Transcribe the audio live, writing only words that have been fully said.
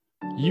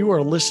You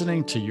are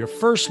listening to Your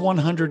First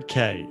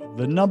 100K,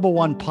 the number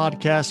one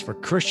podcast for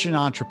Christian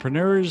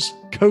entrepreneurs,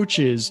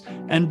 coaches,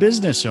 and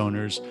business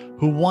owners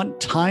who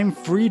want time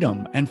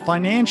freedom and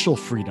financial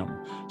freedom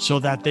so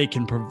that they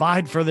can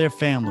provide for their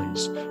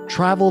families,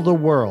 travel the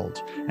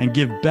world, and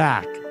give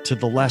back to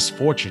the less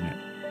fortunate.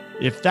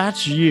 If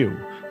that's you,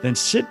 then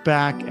sit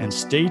back and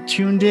stay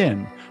tuned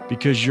in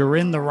because you're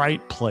in the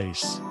right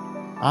place.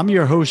 I'm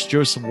your host,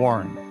 Joseph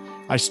Warren.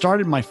 I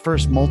started my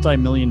first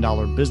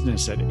multi-million-dollar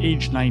business at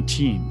age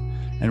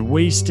 19 and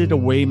wasted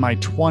away my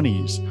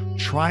 20s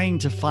trying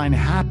to find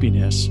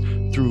happiness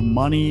through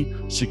money,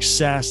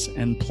 success,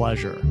 and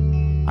pleasure.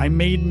 I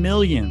made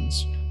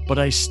millions, but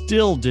I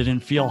still didn't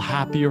feel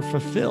happy or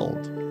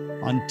fulfilled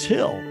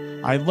until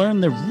I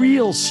learned the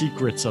real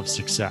secrets of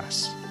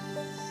success.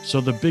 So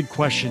the big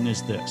question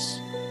is this: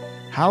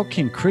 how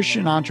can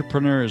Christian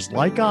entrepreneurs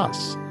like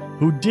us,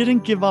 who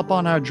didn't give up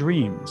on our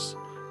dreams,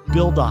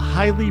 build a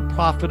highly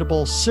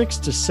profitable 6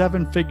 to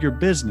 7 figure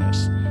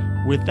business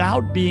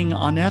without being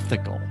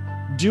unethical,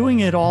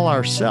 doing it all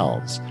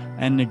ourselves,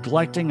 and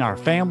neglecting our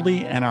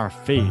family and our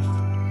faith?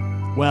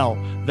 Well,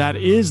 that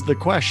is the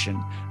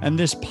question, and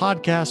this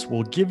podcast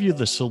will give you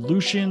the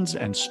solutions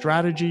and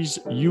strategies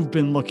you've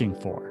been looking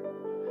for.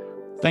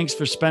 Thanks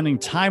for spending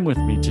time with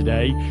me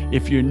today.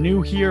 If you're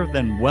new here,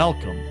 then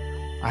welcome.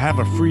 I have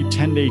a free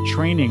 10-day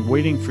training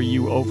waiting for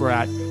you over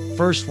at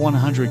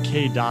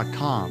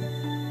first100k.com.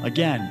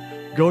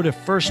 Again, go to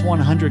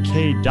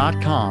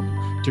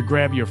first100k.com to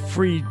grab your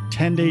free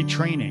 10-day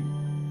training.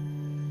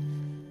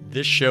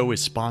 This show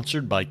is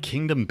sponsored by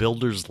Kingdom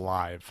Builders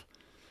Live.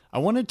 I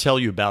want to tell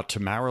you about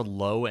Tamara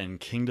Lowe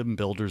and Kingdom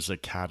Builders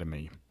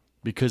Academy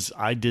because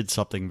I did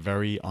something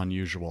very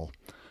unusual.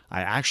 I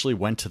actually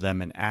went to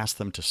them and asked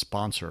them to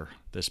sponsor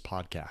this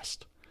podcast.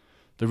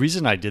 The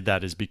reason I did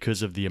that is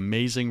because of the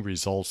amazing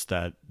results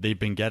that they've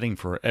been getting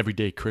for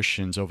everyday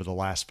Christians over the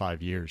last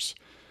 5 years,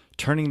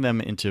 turning them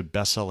into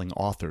best-selling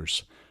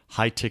authors,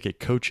 high-ticket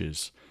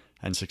coaches,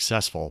 and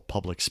successful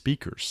public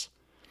speakers.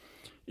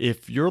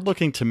 If you're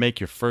looking to make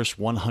your first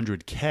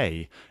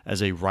 100K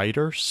as a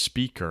writer,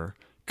 speaker,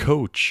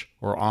 coach,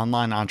 or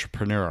online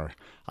entrepreneur,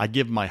 I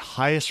give my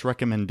highest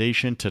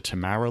recommendation to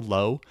Tamara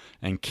Lowe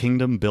and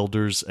Kingdom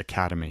Builders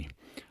Academy.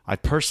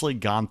 I've personally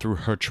gone through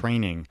her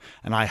training,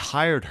 and I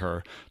hired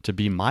her to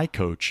be my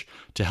coach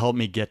to help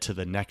me get to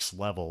the next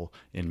level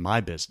in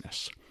my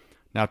business.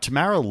 Now,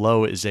 Tamara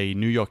Lowe is a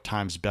New York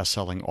Times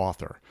bestselling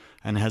author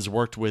and has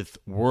worked with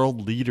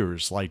world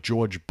leaders like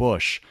George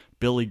Bush,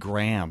 Billy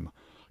Graham,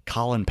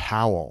 Colin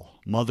Powell,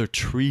 Mother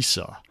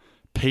Teresa,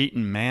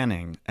 Peyton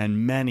Manning,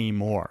 and many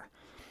more.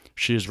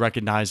 She is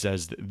recognized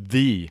as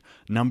the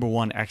number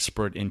one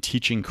expert in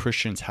teaching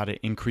Christians how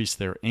to increase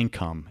their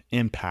income,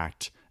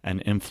 impact,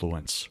 and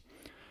influence.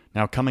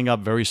 Now, coming up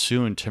very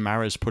soon,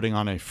 Tamara is putting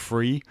on a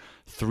free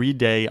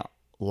 3-day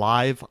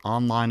live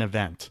online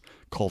event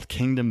called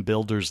Kingdom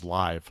Builders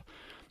Live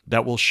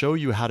that will show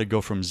you how to go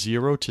from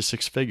 0 to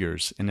 6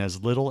 figures in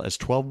as little as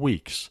 12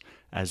 weeks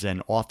as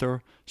an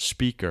author,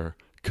 speaker,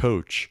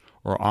 coach,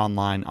 or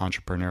online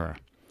entrepreneur.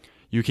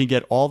 You can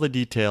get all the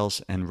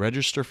details and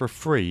register for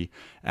free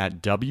at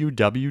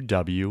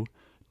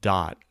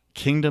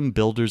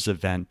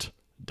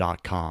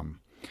www.kingdombuildersevent.com.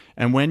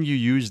 And when you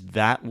use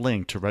that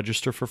link to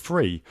register for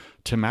free,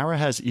 Tamara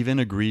has even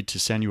agreed to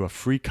send you a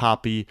free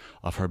copy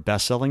of her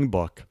best-selling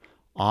book,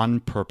 On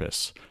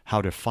Purpose: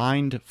 How to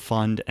Find,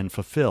 Fund, and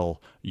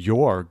Fulfill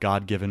Your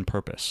God-Given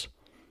Purpose.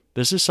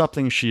 This is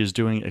something she is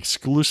doing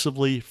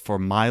exclusively for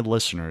my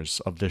listeners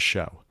of this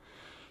show.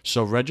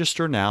 So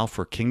register now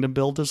for Kingdom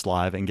Builders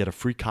Live and get a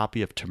free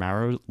copy of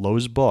Tamara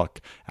Lowe's book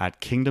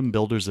at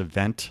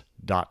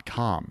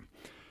kingdombuildersevent.com.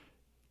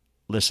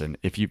 Listen,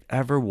 if you've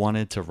ever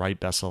wanted to write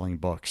best-selling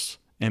books,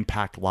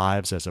 impact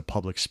lives as a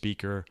public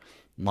speaker,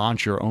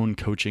 launch your own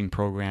coaching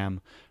program,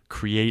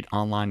 create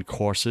online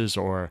courses,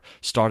 or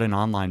start an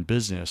online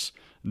business,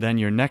 then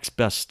your next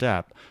best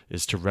step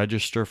is to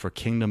register for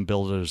Kingdom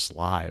Builders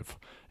Live,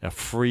 a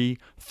free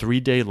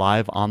 3-day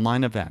live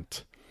online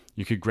event.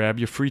 You could grab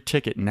your free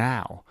ticket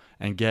now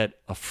and get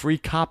a free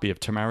copy of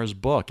Tamara's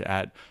book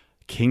at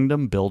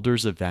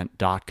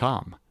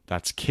kingdombuildersevent.com.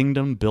 That's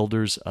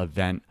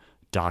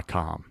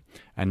kingdombuildersevent.com.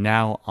 And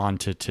now on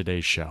to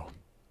today's show.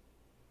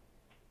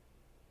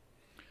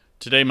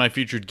 Today, my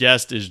featured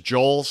guest is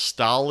Joel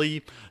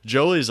Stahli.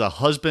 Joel is a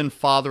husband,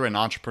 father, and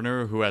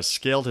entrepreneur who has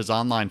scaled his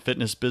online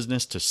fitness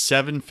business to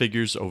 7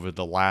 figures over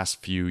the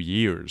last few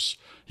years.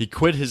 He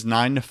quit his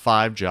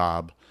 9-to-5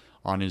 job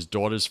on his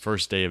daughter's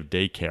first day of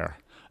daycare,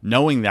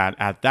 knowing that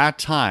at that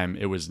time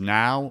it was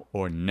now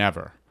or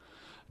never.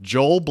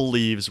 Joel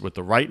believes with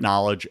the right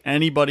knowledge,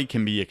 anybody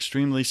can be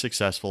extremely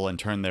successful and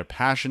turn their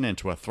passion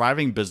into a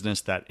thriving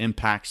business that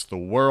impacts the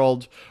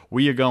world.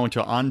 We are going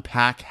to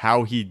unpack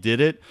how he did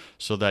it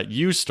so that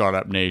you,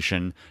 Startup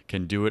Nation,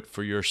 can do it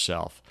for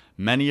yourself.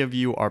 Many of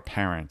you are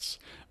parents.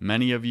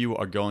 Many of you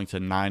are going to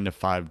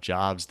 9-to-5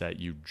 jobs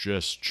that you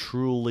just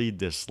truly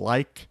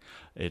dislike.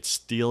 It's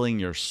stealing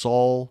your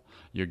soul.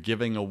 You're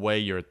giving away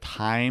your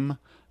time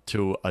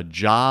to a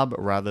job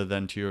rather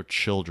than to your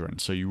children.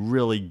 So you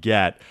really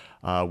get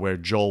where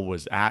Joel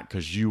was at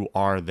because you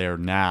are there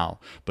now.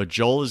 But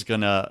Joel is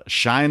going to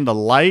shine the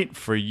light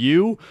for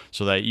you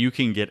so that you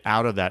can get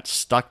out of that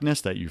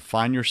stuckness that you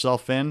find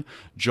yourself in.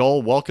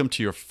 Joel, welcome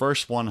to your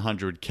first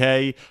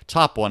 100K,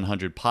 top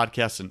 100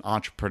 podcasts in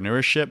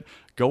entrepreneurship.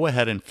 Go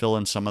ahead and fill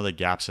in some of the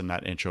gaps in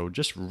that intro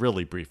just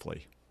really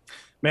briefly.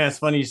 Man, it's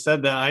funny you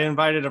said that. I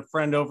invited a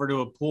friend over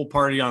to a pool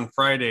party on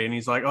Friday, and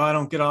he's like, "Oh, I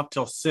don't get off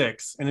till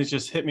 6." And it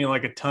just hit me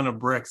like a ton of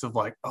bricks of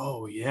like,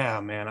 "Oh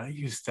yeah, man, I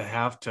used to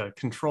have to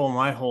control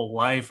my whole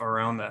life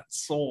around that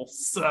soul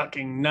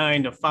sucking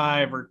 9 to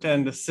 5 or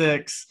 10 to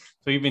 6."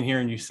 So even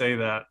hearing you say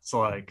that, it's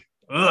like,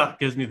 ugh,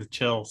 gives me the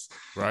chills.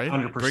 Right?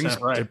 It brings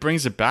 100% right. it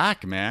brings it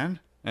back, man.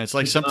 And it's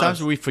like It sometimes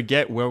does. we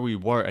forget where we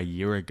were a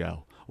year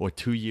ago or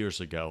 2 years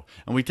ago,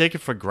 and we take it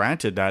for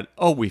granted that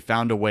we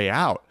found a way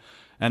out.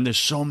 And there's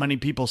so many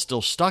people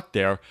still stuck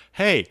there.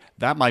 Hey,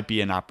 that might be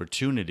an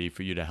opportunity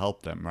for you to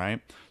help them, right?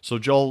 So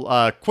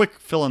Joel, quick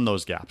fill in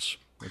those gaps.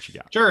 What you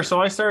got? Sure.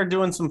 So I started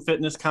doing some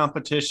fitness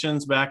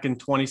competitions back in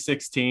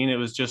 2016. It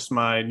was just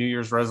my New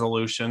Year's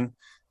resolution.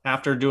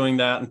 After doing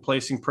that and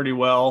placing pretty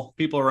well,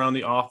 people around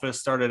the office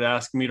started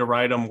asking me to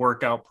write them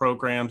workout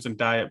programs and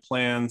diet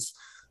plans.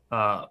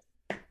 Uh,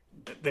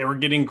 they were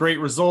getting great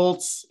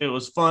results. It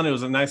was fun. It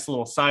was a nice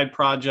little side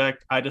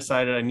project. I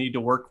decided I need to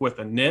work with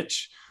a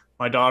niche.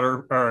 My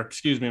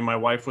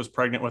wife was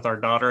pregnant with our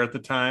daughter at the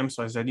time.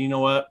 So I said, you know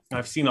what?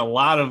 I've seen a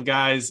lot of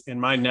guys in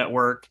my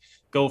network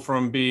go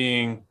from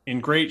being in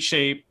great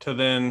shape to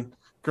then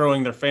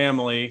growing their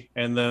family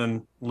and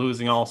then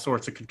losing all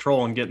sorts of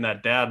control and getting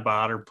that dad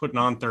bod or putting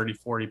on 30,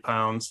 40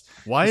 pounds.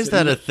 Why I is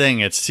said, that a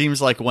thing? It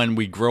seems like when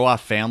we grow our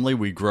family,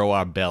 we grow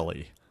our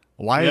belly.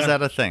 Why is yeah,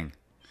 that a thing?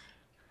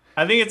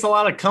 I think it's a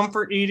lot of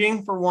comfort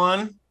eating for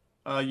one.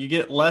 You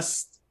get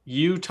less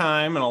you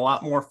time and a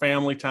lot more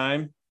family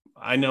time.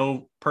 I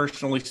know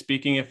personally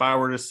speaking, if I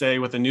were to say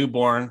with a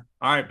newborn,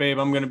 all right, babe,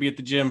 I'm going to be at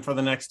the gym for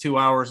the next 2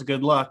 hours.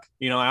 Good luck.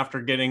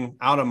 After getting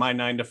out of my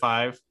 9 to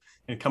 5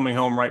 and coming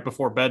home right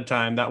before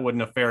bedtime, that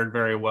wouldn't have fared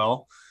very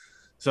well.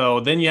 So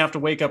then you have to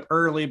wake up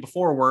early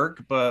before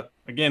work. But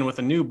again, with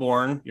a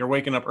newborn, you're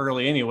waking up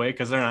early anyway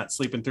because they're not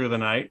sleeping through the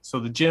night.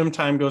 So the gym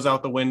time goes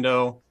out the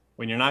window.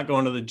 When you're not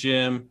going to the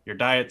gym, your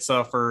diet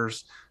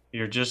suffers.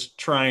 You're just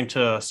trying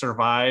to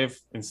survive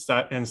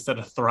instead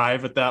of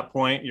thrive at that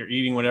point. You're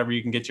eating whatever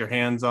you can get your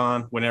hands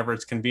on whenever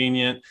it's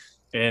convenient.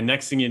 And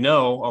next thing you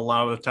know, a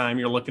lot of the time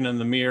you're looking in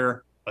the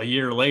mirror a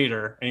year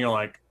later and you're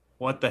like,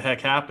 what the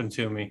heck happened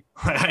to me?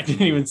 I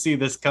didn't even see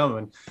this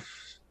coming.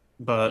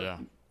 But Yeah.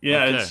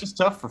 yeah, it's Okay. just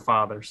tough for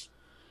fathers.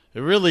 It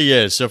really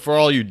is. So for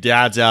all you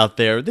dads out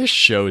there, this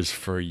show is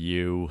for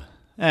you.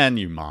 And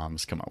you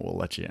moms. Come on, we'll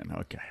let you in.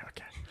 Okay,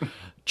 okay.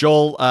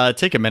 Joel,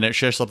 take a minute,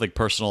 share something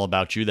personal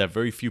about you that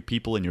very few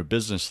people in your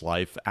business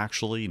life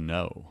actually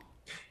know.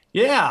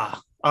 Yeah.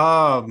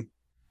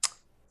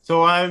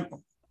 So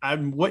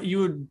I'm what you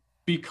would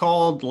be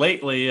called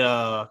lately,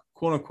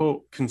 quote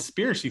unquote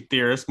conspiracy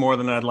theorist more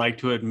than I'd like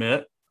to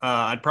admit.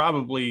 I'd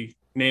probably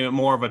name it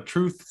more of a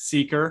truth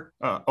seeker.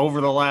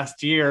 Over the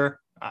last year,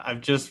 I've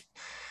just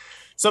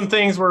some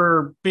things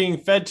were being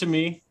fed to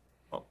me,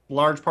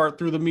 large part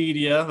through the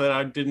media that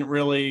I didn't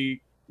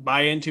really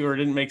buy into or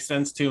didn't make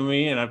sense to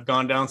me. And I've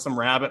gone down some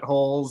rabbit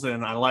holes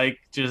and I like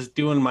just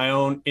doing my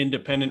own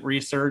independent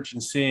research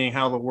and seeing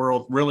how the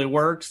world really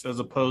works as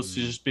opposed to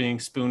Mm, just being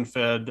spoon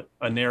fed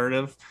a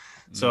narrative.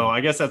 So mm. I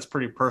guess that's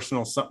pretty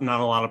personal, something not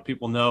a lot of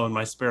people know. In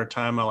my spare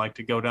time, I like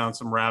to go down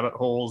some rabbit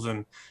holes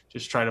and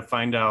just try to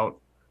find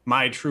out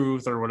my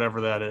truth or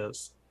whatever that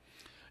is.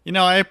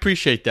 I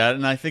appreciate that.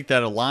 And I think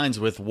that aligns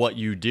with what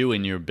you do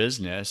in your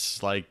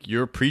business. Like,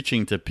 you're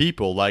preaching to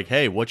people, like,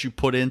 hey, what you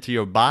put into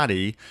your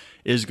body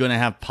is going to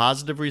have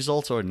positive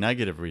results or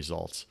negative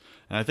results.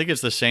 And I think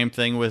it's the same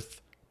thing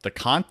with the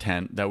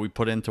content that we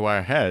put into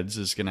our heads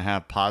is going to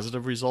have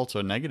positive results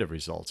or negative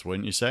results,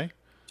 wouldn't you say?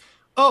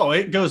 Oh,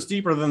 it goes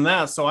deeper than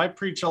that. So I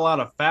preach a lot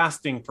of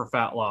fasting for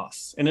fat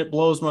loss. And it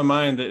blows my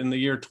mind that in the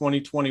year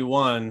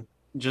 2021,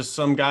 just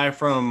some guy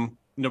from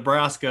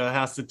Nebraska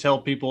has to tell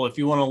people if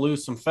you want to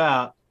lose some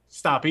fat,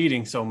 stop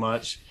eating so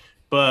much.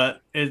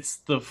 But it's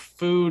the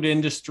food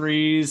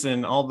industries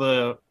and all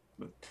the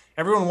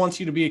everyone wants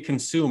you to be a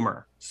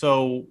consumer.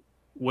 So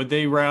would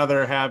they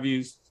rather have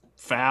you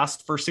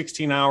fast for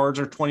 16 hours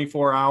or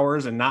 24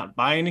 hours and not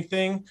buy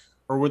anything?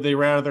 Or would they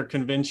rather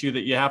convince you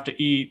that you have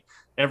to eat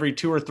every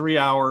 2 or 3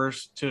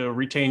 hours to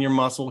retain your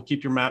muscle,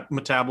 keep your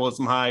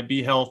metabolism high,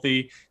 be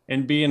healthy,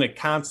 and be in a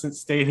constant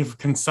state of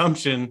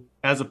consumption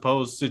as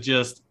opposed to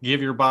just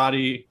give your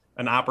body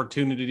an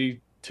opportunity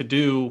to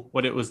do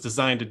what it was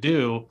designed to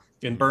do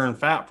and burn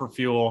fat for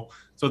fuel.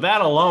 So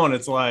that alone,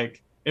 it's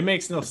like, it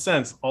makes no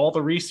sense. All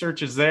the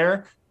research is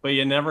there, but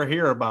you never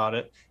hear about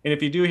it. And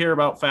if you do hear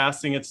about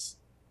fasting, it's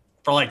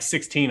for like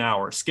 16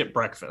 hours, skip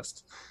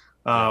breakfast,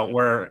 Yeah.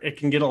 where it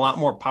can get a lot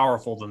more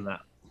powerful than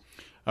that.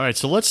 All right,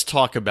 so let's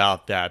talk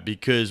about that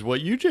because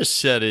what you just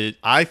said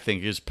I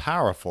think is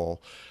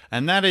powerful,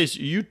 and that is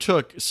you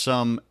took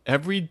some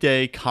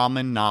everyday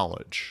common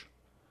knowledge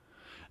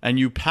and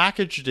you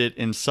packaged it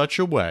in such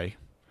a way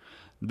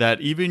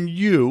that even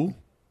you,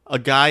 a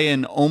guy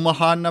in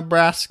Omaha,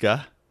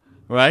 Nebraska,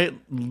 right?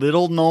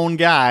 Little known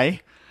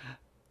guy,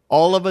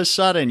 all of a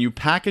sudden you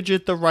package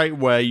it the right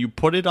way, you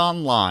put it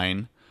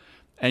online,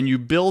 and you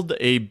build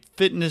a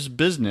fitness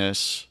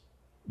business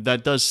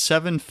that does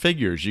 7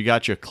 figures. You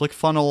got your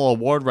ClickFunnels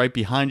award right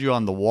behind you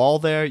on the wall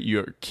there.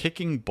 You're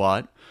kicking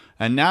butt.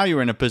 And now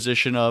you're in a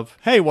position of,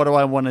 hey, what do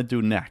I want to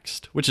do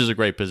next? Which is a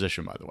great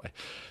position, by the way.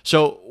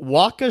 So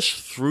walk us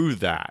through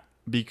that,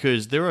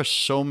 because there are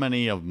so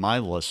many of my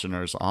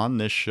listeners on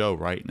this show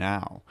right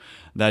now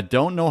that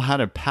don't know how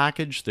to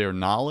package their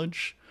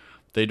knowledge.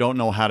 They don't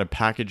know how to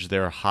package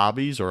their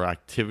hobbies or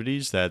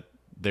activities that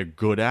they're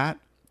good at,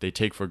 they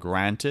take for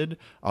granted,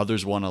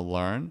 others want to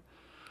learn.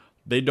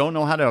 They don't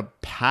know how to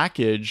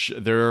package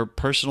their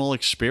personal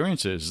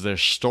experiences, their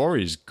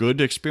stories, good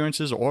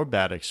experiences or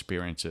bad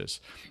experiences.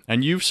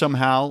 And you've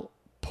somehow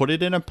put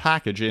it in a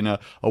package in a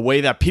way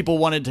that people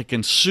wanted to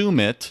consume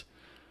it.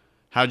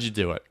 How'd you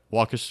do it?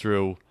 Walk us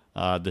through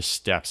the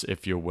steps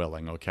if you're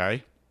willing,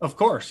 okay? Of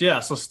course, yeah.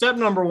 So step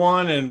number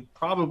one, and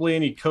probably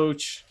any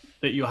coach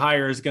that you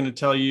hire is going to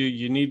tell you,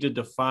 you need to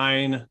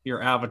define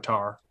your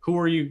avatar. Who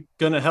are you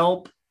going to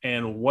help?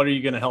 And what are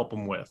you going to help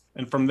them with?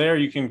 And from there,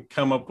 you can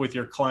come up with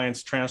your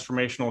client's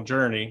transformational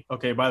journey.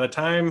 Okay, by the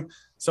time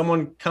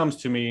someone comes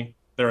to me,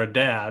 they're a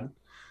dad.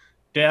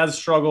 Dads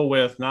struggle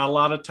with not a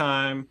lot of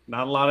time,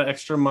 not a lot of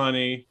extra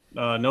money,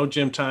 no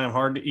gym time,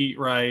 hard to eat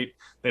right.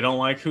 They don't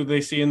like who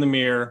they see in the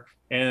mirror.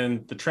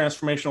 And the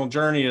transformational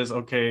journey is,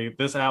 okay,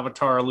 this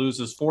avatar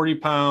loses 40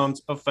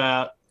 pounds of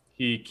fat.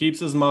 He keeps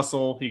his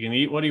muscle. He can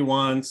eat what he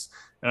wants.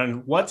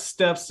 And what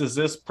steps does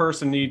this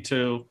person need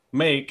to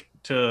make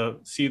to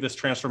see this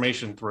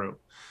transformation through?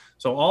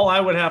 So all I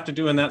would have to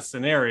do in that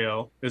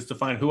scenario is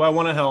define who I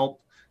want to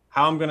help,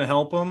 how I'm going to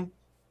help them,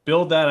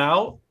 build that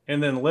out,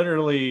 and then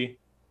literally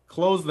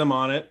close them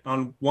on it,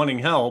 on wanting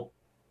help,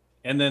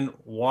 and then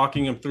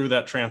walking them through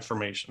that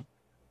transformation.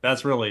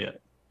 That's really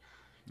it.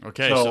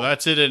 Okay, so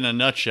that's it in a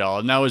nutshell.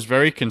 And that was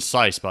very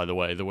concise, by the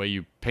way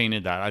you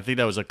painted that. I think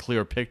that was a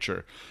clear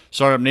picture.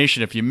 Startup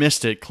Nation, if you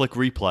missed it, click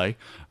replay,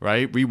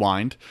 right?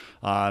 Rewind,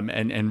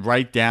 and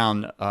write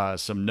down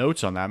some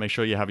notes on that. Make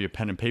sure you have your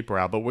pen and paper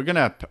out. But we're going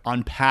to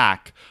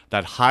unpack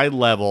that high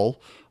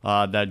level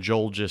that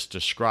Joel just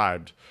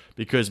described,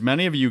 because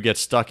many of you get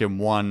stuck in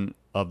one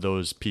of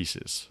those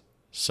pieces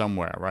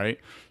somewhere, right?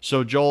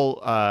 So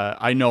Joel,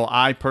 I know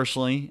I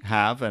personally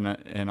have,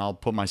 and I'll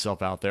put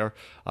myself out there,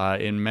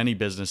 in many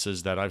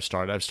businesses that I've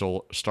started. I've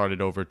still started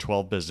over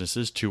 12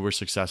 businesses. 2 were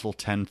successful,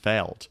 10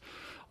 failed.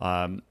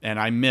 And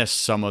I missed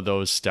some of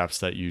those steps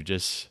that you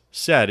just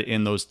said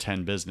in those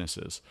 10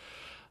 businesses.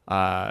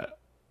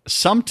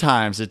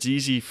 Sometimes it's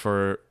easy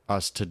for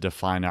us to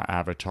define our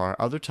avatar.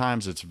 Other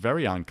times it's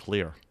very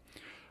unclear.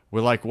 We're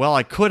like, well,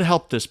 I could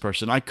help this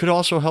person. I could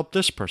also help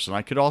this person.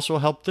 I could also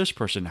help this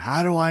person.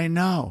 How do I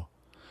know?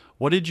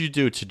 What did you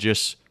do to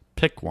just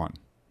pick one?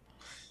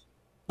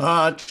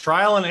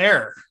 Trial and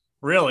error,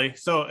 really.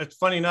 So it's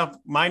funny enough,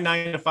 my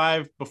 9 to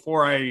 5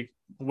 before I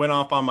went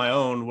off on my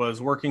own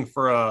was working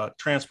for a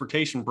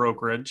transportation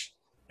brokerage.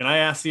 And I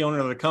asked the owner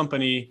of the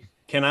company,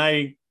 can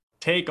I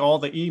take all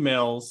the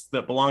emails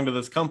that belong to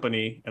this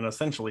company and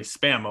essentially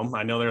spam them?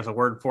 I know there's a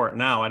word for it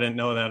now. I didn't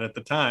know that at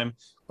the time.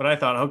 But I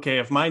thought, okay,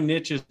 if my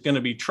niche is going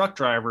to be truck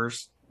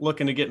drivers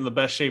looking to get in the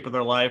best shape of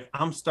their life,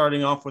 I'm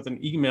starting off with an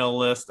email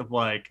list of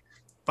like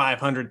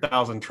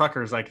 500,000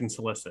 truckers I can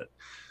solicit.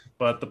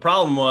 But the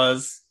problem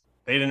was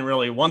they didn't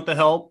really want the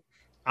help.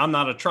 I'm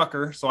not a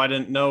trucker, so I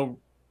didn't know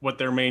what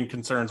their main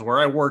concerns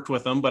were. I worked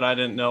with them, but I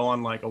didn't know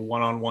on like a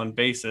one-on-one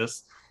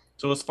basis.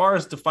 So as far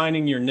as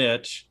defining your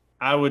niche,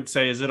 I would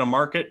say, is it a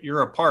market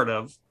you're a part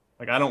of?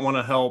 Like, I don't want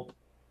to help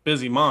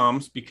busy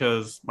moms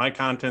because my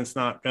content's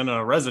not going to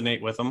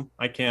resonate with them.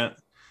 I can't,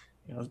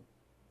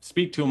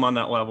 speak to them on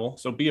that level.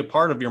 So be a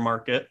part of your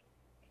market.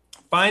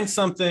 Find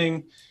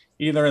something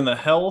either in the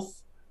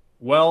health,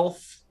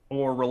 wealth,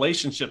 or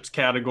relationships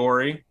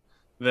category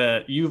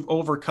that you've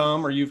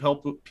overcome or you've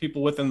helped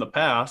people with in the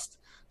past.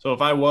 So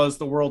if I was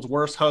the world's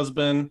worst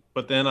husband,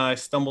 but then I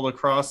stumbled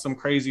across some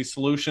crazy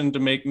solution to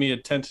make me a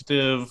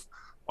tentative,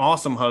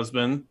 awesome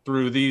husband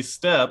through these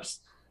steps,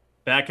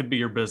 that could be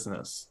your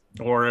business.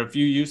 Or if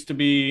you used to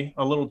be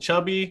a little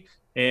chubby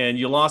and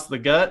you lost the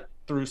gut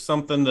through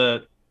something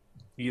that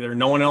either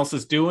no one else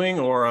is doing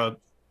or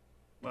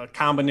a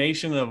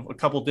combination of a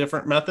couple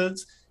different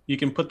methods, you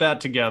can put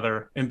that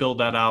together and build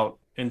that out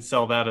and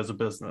sell that as a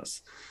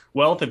business.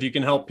 Wealth, if you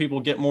can help people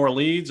get more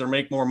leads or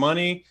make more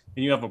money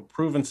and you have a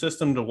proven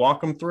system to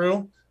walk them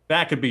through,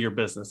 that could be your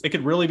business. It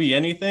could really be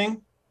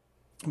anything.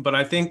 But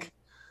I think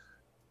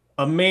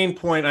a main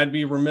point I'd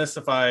be remiss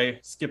if I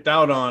skipped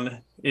out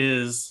on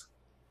is,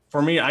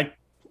 for me, I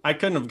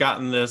couldn't have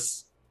gotten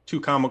this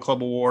 2 Comma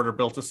Club award or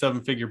built a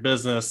 7-figure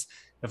business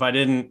if I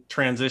didn't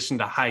transition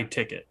to high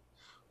ticket.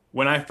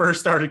 When I first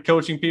started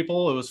coaching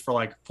people, it was for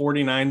like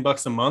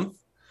 $49 a month.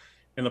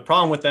 And the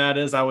problem with that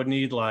is I would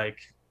need like,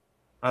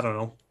 I don't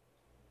know,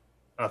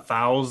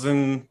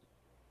 1,000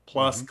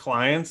 plus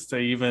clients to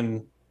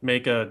even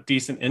make a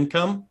decent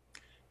income,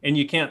 and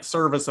you can't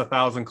service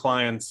 1,000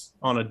 clients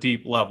on a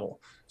deep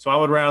level. So I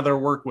would rather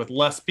work with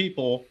less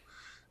people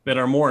that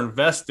are more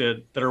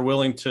invested, that are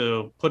willing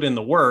to put in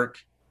the work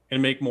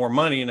and make more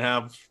money and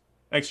have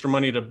extra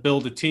money to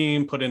build a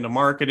team, put into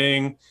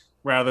marketing,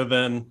 rather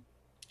than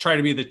try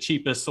to be the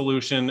cheapest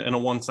solution and a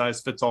one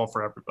size fits all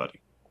for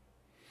everybody.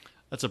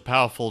 That's a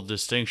powerful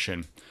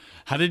distinction.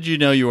 How did you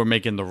know you were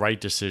making the right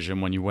decision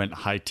when you went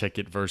high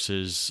ticket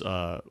versus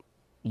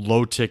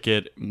low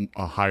ticket,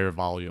 a higher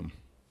volume?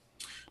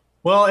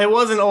 Well, it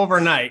wasn't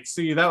overnight.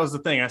 See, that was the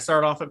thing. I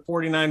started off at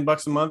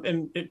 $49 a month,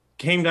 and it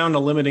came down to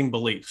limiting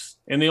beliefs.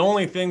 And the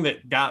only thing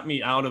that got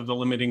me out of the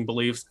limiting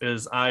beliefs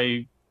is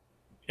I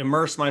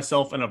immersed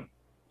myself in a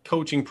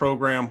coaching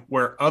program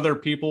where other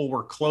people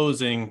were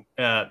closing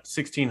at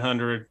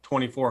 1,600,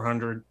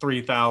 2,400,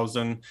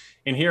 3,000.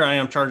 And here I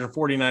am charging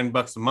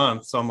 $49 a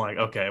month. So I'm like,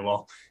 okay,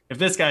 well, if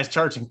this guy's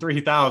charging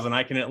 3,000,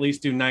 I can at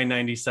least do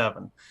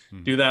 997.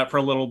 Do that for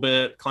a little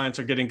bit. Clients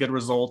are getting good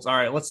results. All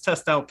right, let's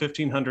test out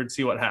 1,500,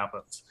 see what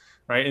happens.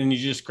 Right. And you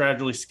just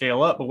gradually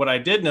scale up. But what I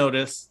did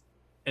notice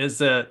is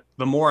that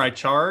the more I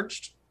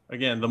charged,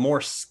 again, the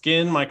more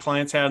skin my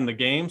clients had in the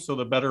game. So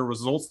the better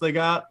results they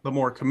got, the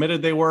more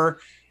committed they were.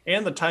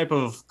 And the type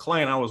of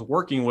client I was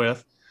working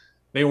with,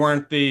 they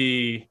weren't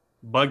the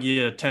bug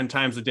you 10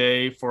 times a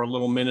day for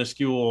little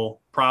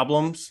minuscule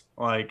problems.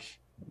 Like,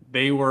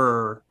 they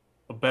were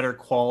a better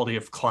quality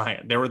of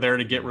client. They were there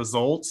to get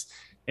results,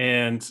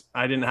 and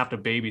I didn't have to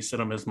babysit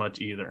them as much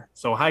either.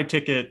 So high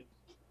ticket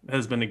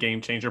has been a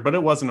game changer, but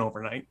it wasn't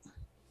overnight.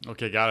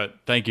 Okay, got it.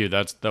 Thank you.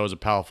 That was a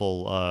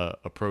powerful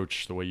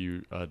approach, the way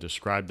you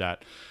described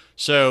that.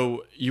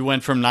 So you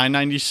went from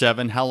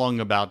 997. How long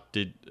about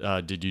did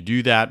you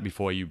do that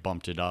before you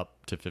bumped it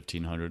up to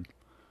 1,500?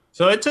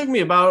 So it took me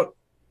about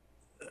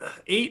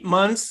 8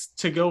 months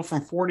to go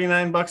from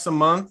 $49 a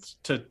month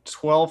to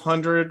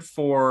 1,200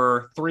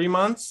 for 3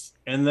 months,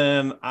 and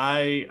then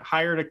I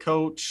hired a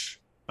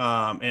coach,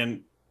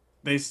 and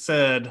they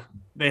said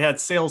they had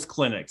sales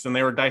clinics and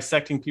they were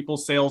dissecting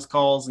people's sales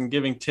calls and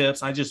giving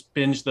tips. I just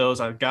binged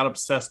those. I got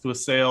obsessed with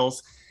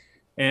sales,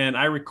 and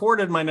I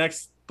recorded my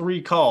next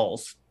 3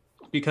 calls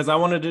because I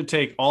wanted to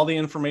take all the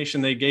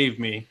information they gave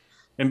me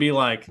and be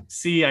like,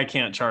 see, I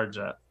can't charge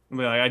that.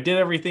 Like, I did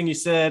everything you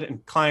said,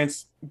 and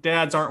clients,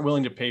 dads aren't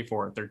willing to pay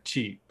for it. They're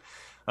cheap.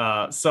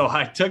 So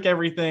I took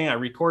everything, I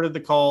recorded the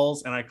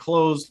calls, and I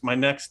closed my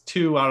next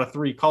 2 out of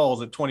 3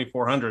 calls at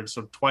 2,400.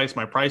 So twice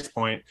my price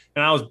point.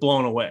 And I was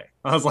blown away.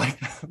 I was like,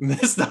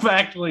 this stuff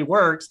actually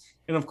works.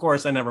 And of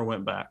course, I never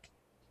went back.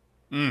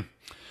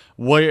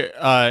 What,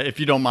 if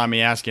you don't mind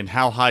me asking,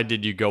 how high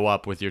did you go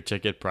up with your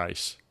ticket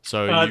price?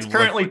 So it's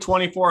currently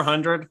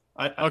 2,400.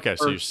 Okay,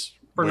 so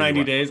for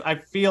 90 days. I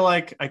feel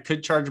like I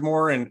could charge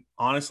more, and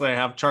honestly, I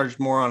have charged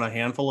more on a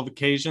handful of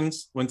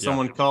occasions when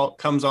someone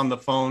comes on the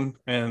phone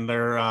and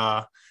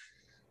they're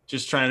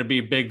just trying to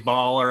be big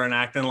baller and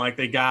acting like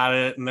they got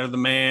it and they're the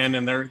man,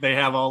 and they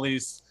have all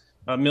these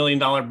 $1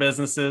 million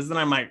businesses. Then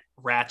I might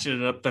ratchet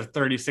it up to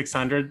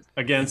 3,600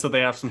 again, so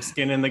they have some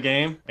skin in the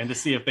game, and to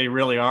see if they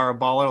really are a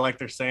baller like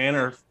they're saying,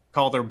 or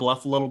call their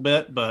bluff a little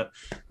bit. But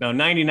no,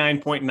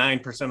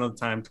 99.9% of the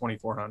time,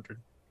 2,400.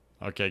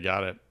 Okay,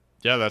 got it.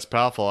 Yeah, that's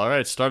powerful. All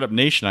right, Startup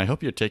Nation, I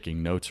hope you're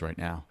taking notes right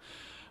now.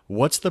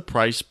 What's the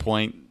price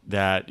point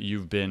that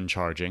you've been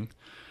charging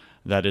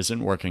that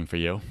isn't working for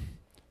you,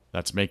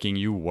 that's making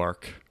you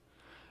work,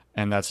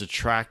 and that's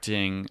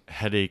attracting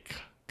headache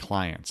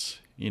clients?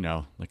 You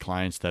know, the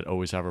clients that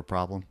always have a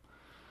problem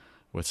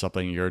with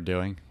something you're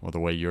doing or the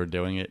way you're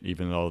doing it,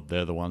 even though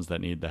they're the ones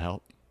that need the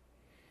help.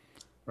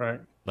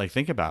 Right. Like,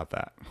 think about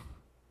that,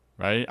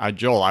 right?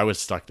 Joel, I was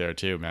stuck there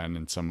too, man,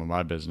 in some of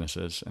my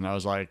businesses. And I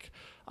was like,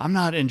 I'm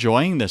not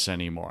enjoying this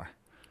anymore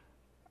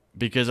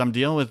because I'm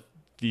dealing with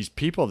these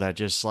people that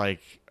just,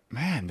 like,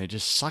 man, they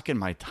just suck in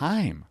my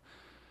time.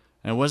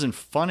 And it wasn't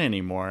fun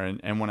anymore.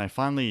 And when I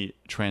finally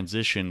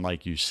transitioned,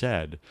 like you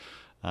said,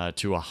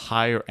 to a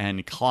higher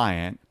end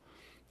client,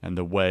 and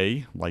the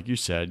way, like you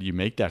said, you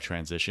make that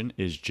transition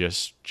is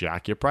just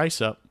jack your price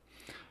up.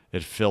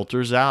 It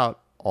filters out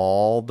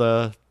all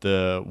the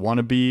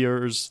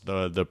wannabeers,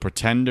 the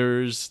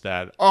pretenders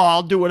that, oh,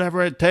 I'll do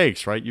whatever it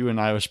takes, right? You and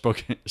I were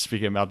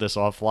speaking about this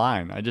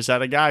offline. I just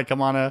had a guy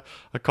come on a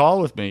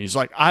call with me. He's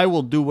like, I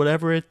will do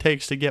whatever it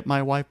takes to get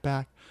my wife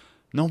back.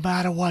 No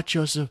matter what,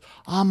 Joseph,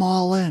 I'm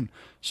all in.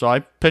 So I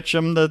pitched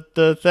him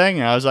the thing.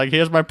 And I was like,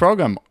 here's my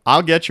program.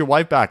 I'll get your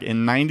wife back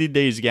in 90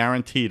 days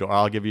guaranteed, or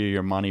I'll give you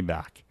your money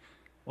back.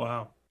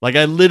 Wow. Like,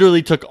 I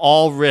literally took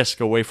all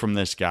risk away from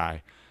this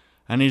guy.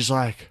 And he's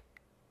like,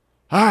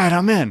 all right,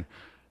 I'm in.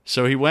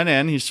 So he went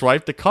in, he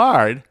swiped the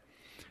card,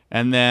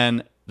 and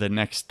then the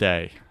next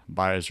day,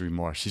 buyer's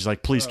remorse. He's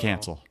like, please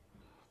cancel.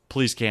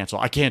 Please cancel.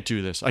 I can't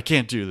do this. I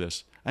can't do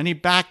this. And he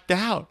backed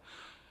out.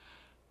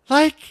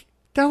 Like,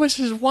 that was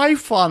his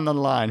wife on the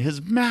line,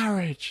 his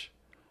marriage.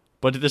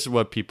 But this is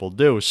what people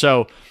do.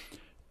 So,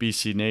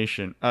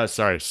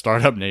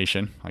 Startup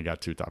Nation. I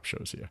got 2 top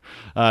shows here.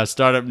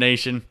 Startup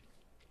Nation.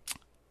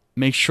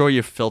 Make sure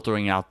you're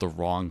filtering out the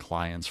wrong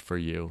clients for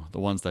you, the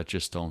ones that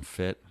just don't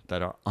fit,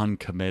 that are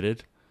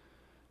uncommitted.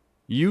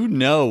 You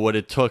know what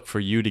it took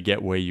for you to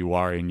get where you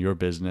are in your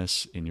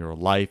business, in your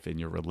life, in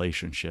your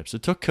relationships.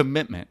 It took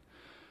commitment.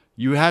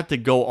 You had to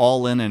go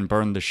all in and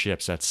burn the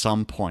ships at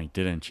some point,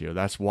 didn't you?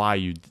 That's why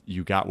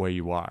you got where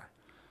you are.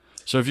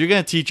 So if you're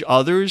going to teach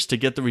others to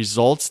get the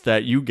results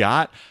that you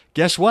got,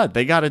 guess what?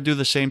 They got to do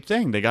the same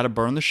thing. They got to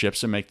burn the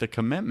ships and make the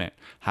commitment.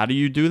 How do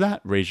you do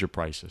that? Raise your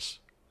prices.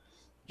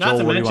 Not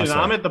to mention,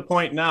 I'm at the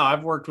point now,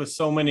 I've worked with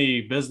so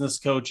many business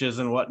coaches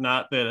and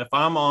whatnot that if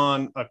I'm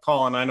on a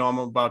call and I know I'm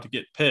about to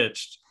get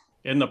pitched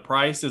and the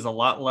price is a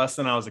lot less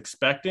than I was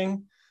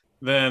expecting,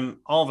 then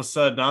all of a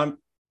sudden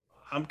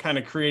I'm kind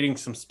of creating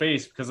some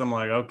space because I'm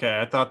like, okay,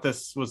 I thought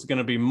this was going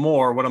to be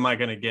more. What am I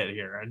going to get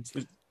here?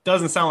 It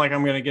doesn't sound like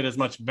I'm going to get as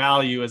much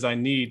value as I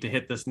need to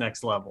hit this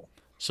next level.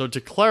 So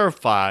to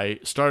clarify,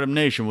 Startup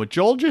Nation, what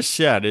Joel just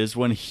said is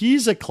when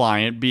he's a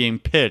client being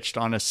pitched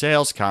on a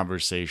sales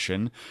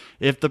conversation,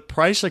 if the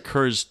price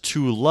occurs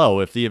too low,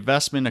 if the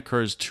investment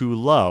occurs too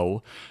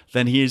low,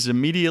 then he is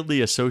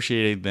immediately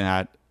associating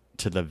that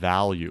to the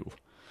value.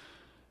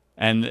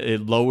 And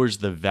it lowers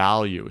the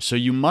value. So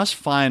you must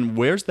find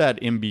where's that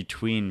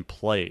in-between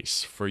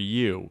place for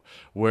you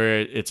where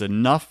it's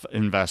enough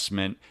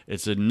investment,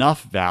 it's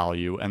enough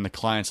value, and the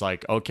client's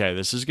like, okay,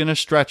 this is going to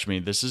stretch me,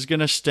 this is going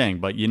to sting,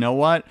 but you know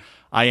what?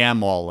 I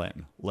am all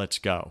in. Let's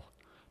go.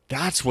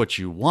 That's what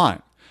you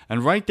want.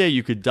 And right there,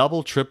 you could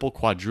double, triple,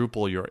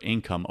 quadruple your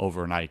income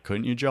overnight,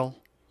 couldn't you, Joel?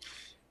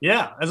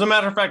 Yeah. As a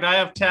matter of fact, I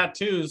have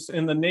tattoos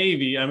in the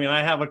Navy. I mean,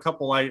 I have a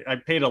couple I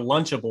paid a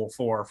Lunchable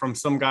for from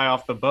some guy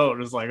off the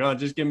boat. It's like, oh,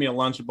 just give me a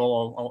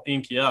Lunchable. I'll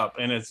ink you up.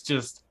 And it's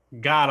just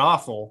god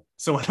awful.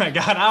 So when I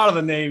got out of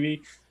the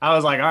Navy, I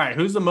was like, all right,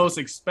 who's the most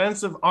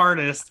expensive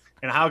artist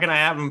and how can I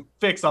have him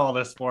fix all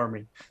this for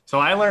me? So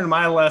I learned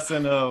my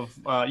lesson of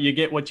you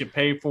get what you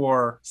pay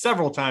for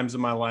several times in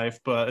my life,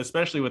 but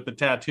especially with the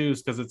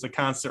tattoos, because it's a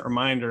constant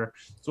reminder.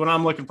 So when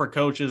I'm looking for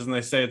coaches and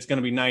they say it's going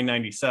to be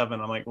 $9.97,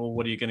 I'm like, well,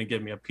 what are you going to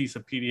give me? A piece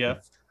of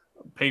PDF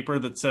paper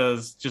that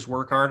says just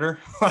work harder?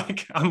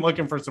 Like, I'm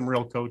looking for some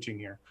real coaching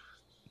here.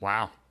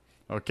 Wow.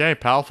 Okay,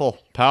 powerful,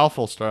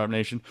 Startup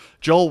Nation.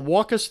 Joel,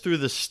 walk us through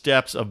the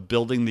steps of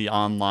building the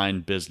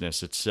online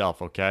business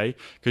itself, okay?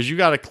 Because you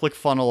got a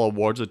ClickFunnels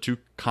Awards, a 2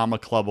 Comma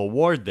Club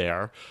award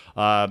there,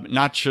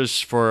 not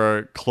just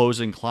for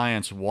closing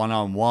clients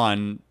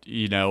one-on-one,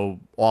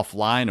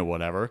 offline or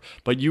whatever,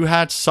 but you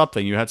had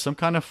something. You had some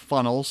kind of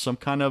funnel, some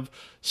kind of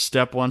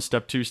step 1,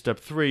 step 2, step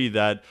 3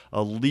 that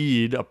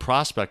a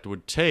prospect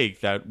would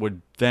take that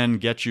would then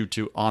get you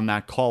to on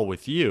that call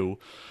with you.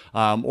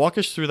 Walk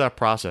us through that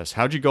process.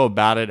 How'd you go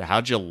about it?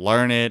 How'd you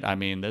learn it? I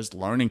mean, there's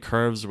learning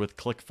curves with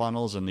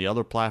ClickFunnels and the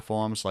other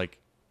platforms. Like,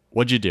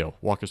 what'd you do?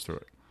 Walk us through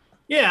it.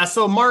 Yeah,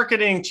 so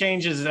marketing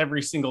changes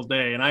every single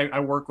day. And I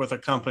work with a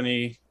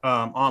company,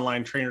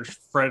 Online Trainers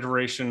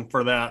Federation,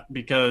 for that,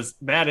 because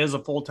that is a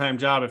full-time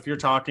job. If you're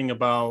talking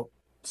about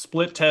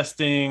split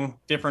testing,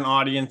 different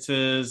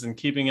audiences, and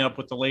keeping up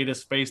with the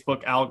latest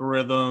Facebook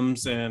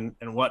algorithms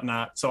and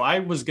whatnot. So I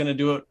was going to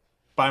do it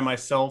by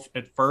myself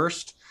at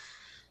first.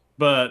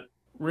 But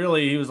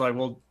really, he was like,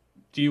 well,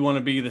 do you want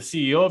to be the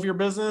CEO of your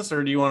business,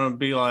 or do you want to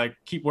be like,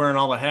 keep wearing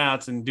all the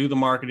hats and do the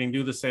marketing,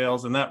 do the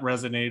sales? And that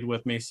resonated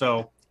with me.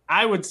 So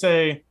I would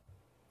say,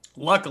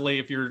 luckily,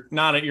 if you're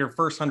not at your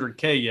first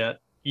 100K yet,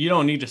 you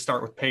don't need to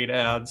start with paid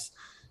ads.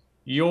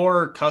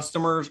 Your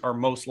customers are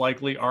most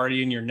likely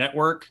already in your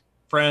network,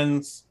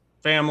 friends,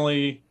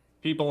 family,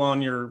 people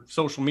on your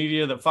social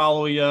media that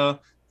follow you,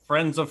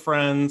 friends of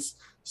friends.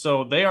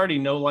 So they already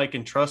know, like,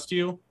 and trust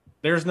you.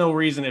 There's no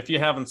reason, if you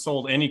haven't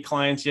sold any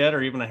clients yet,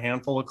 or even a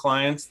handful of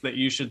clients, that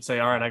you should say,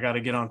 all right, I got to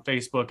get on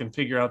Facebook and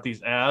figure out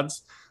these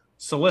ads.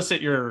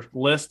 Solicit your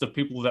list of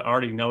people that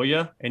already know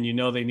you and you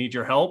know they need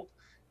your help.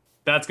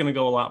 That's going to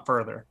go a lot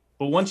further.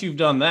 But once you've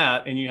done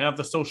that and you have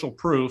the social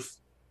proof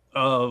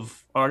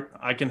of,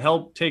 I can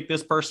help take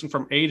this person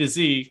from A to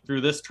Z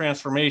through this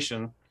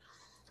transformation,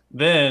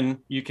 then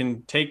you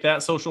can take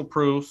that social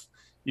proof.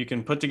 You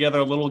can put together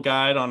a little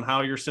guide on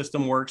how your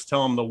system works,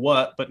 tell them the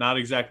what, but not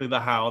exactly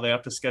the how. They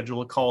have to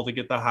schedule a call to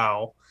get the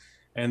how.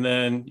 And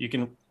then you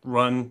can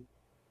run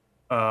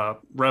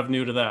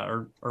revenue to that,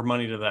 or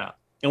money to that.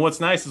 And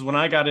what's nice is when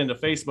I got into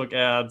Facebook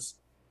ads,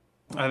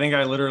 I think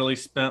I literally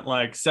spent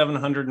like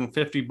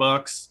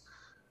 $750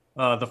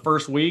 the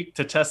first week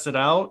to test it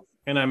out.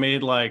 And I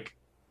made like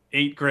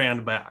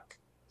 $8,000 back.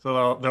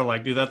 So they're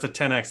like, dude, that's a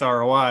 10X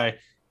ROI.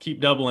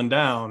 Keep doubling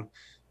down.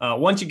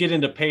 Once you get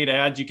into paid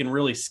ads, you can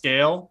really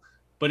scale.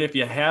 But if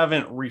you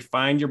haven't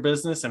refined your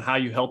business and how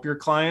you help your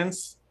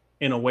clients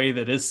in a way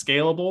that is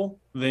scalable,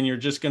 then you're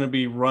just going to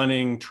be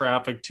running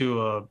traffic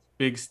to a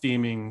big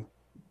steaming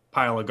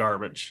pile of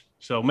garbage.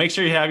 So make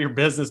sure you have your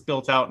business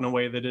built out in a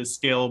way that is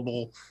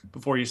scalable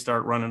before you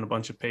start running a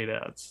bunch of paid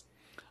ads.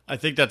 I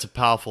think that's a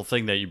powerful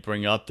thing that you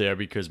bring up there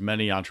because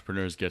many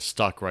entrepreneurs get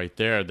stuck right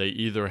there. They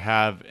either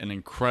have an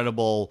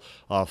incredible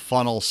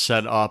funnel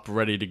set up,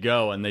 ready to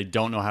go, and they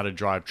don't know how to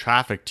drive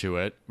traffic to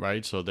it,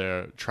 right? So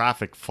their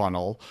traffic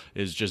funnel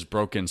is just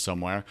broken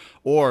somewhere,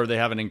 or they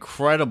have an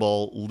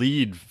incredible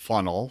lead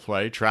funnel,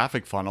 right?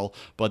 Traffic funnel,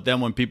 but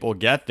then when people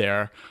get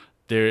there,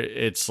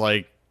 it's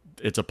like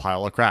it's a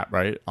pile of crap,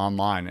 right?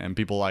 Online. And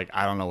people are like,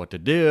 I don't know what to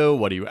do.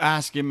 What are you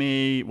asking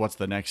me? What's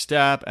the next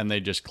step? And they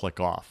just click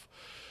off.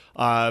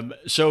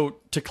 So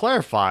to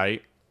clarify,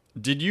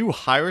 did you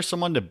hire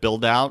someone to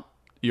build out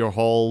your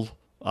whole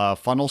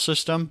funnel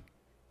system?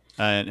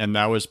 And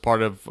that was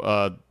part of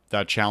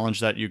that challenge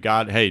that you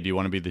got. Hey, do you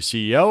want to be the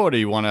CEO or do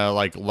you want to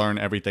like learn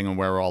everything and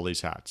wear all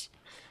these hats?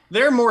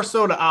 They're more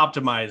so to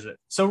optimize it.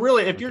 So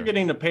really, if you're Okay.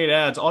 getting to paid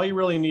ads, all you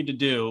really need to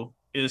do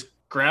is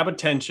grab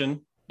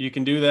attention. You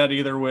can do that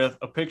either with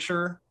a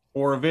picture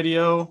or a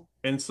video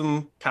and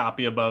some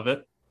copy above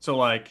it. So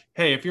like,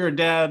 hey, if you're a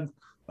dad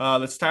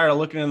that's tired of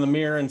looking in the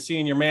mirror and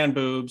seeing your man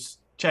boobs,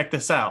 check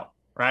this out,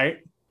 right?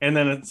 And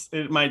then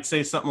it might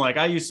say something like,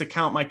 I used to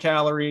count my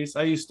calories,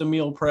 I used to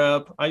meal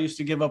prep, I used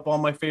to give up all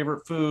my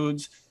favorite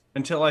foods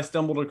until I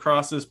stumbled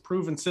across this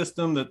proven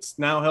system that's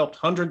now helped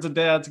hundreds of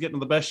dads get into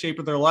the best shape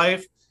of their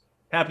life.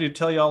 Happy to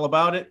tell you all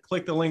about it.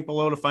 Click the link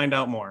below to find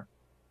out more.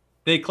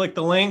 They click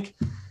the link,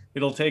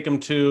 it'll take them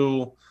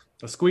to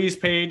a squeeze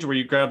page where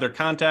you grab their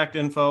contact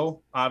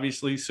info,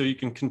 obviously, so you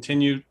can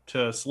continue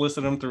to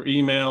solicit them through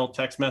email,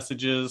 text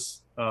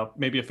messages,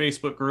 maybe a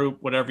Facebook group,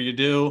 whatever you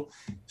do.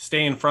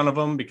 Stay in front of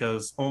them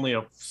because only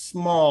a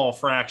small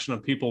fraction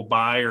of people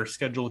buy or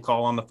schedule a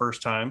call on the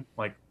first time,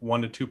 like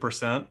 1% to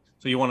 2%.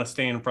 So you want to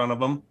stay in front of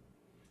them.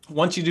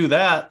 Once you do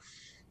that,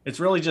 it's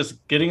really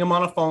just getting them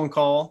on a phone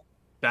call,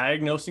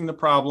 diagnosing the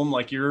problem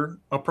like you're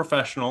a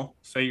professional,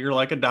 say you're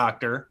like a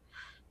doctor,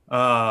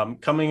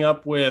 coming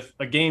up with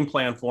a game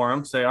plan for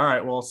them. Say, all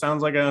right, well, it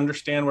sounds like I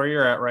understand where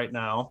you're at right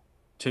now.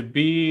 To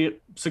be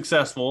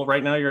successful,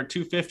 right now you're at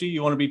 250,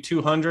 you want to be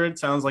 200.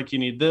 Sounds like you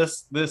need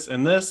this, this,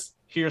 and this.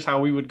 Here's how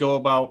we would go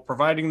about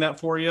providing that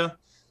for you.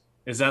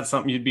 Is that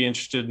something you'd be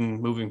interested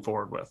in moving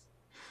forward with?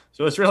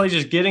 So it's really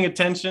just getting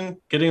attention,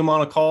 getting them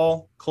on a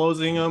call,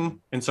 closing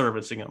them, and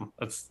servicing them.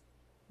 That's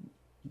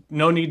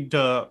no need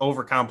to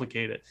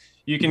overcomplicate it.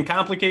 You can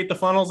complicate the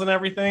funnels and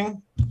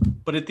everything,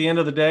 but at the end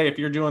of the day, if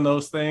you're doing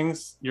those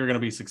things, you're going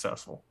to be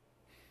successful.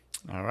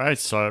 All right,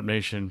 Startup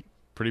Nation.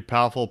 Pretty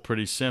powerful,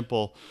 pretty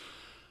simple.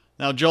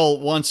 Now, Joel,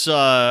 once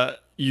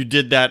you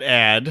did that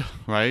ad,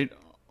 right,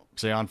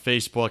 say on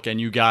Facebook, and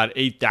you got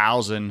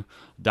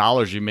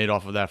 $8,000 you made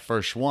off of that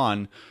first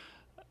one.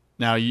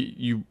 Now,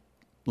 you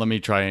let me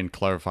try and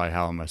clarify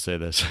how I'm going to say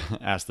this,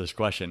 ask this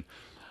question.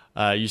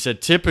 You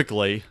said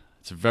typically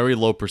it's a very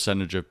low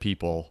percentage of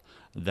people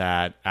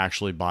that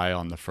actually buy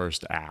on the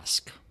first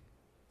ask.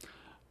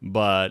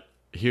 But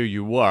here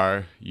you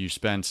are, you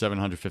spend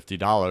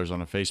 $750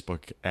 on a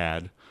Facebook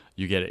ad,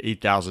 you get an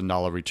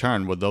 $8,000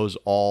 return. Were those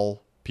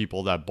all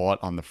people that bought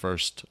on the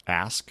first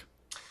ask?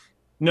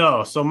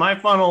 No, so my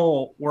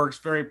funnel works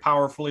very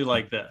powerfully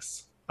like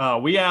this.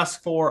 We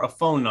ask for a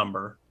phone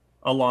number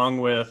along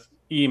with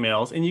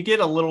emails, and you get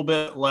a little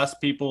bit less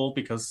people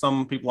because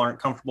some people aren't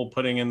comfortable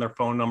putting in their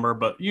phone number,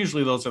 but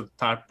usually those are the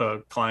type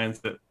of clients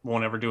that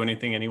won't ever do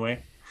anything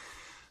anyway.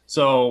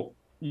 So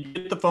you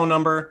get the phone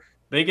number,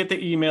 they get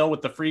the email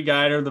with the free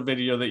guide or the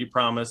video that you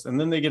promised, and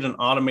then they get an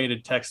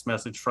automated text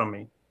message from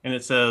me. And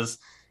it says,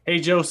 hey,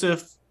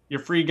 Joseph, your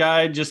free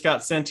guide just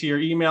got sent to your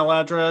email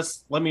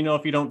address. Let me know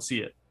if you don't see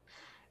it.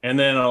 And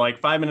then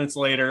like 5 minutes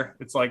later,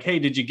 it's like, hey,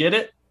 did you get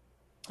it?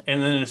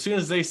 And then as soon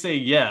as they say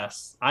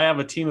yes, I have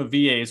a team of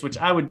VAs, which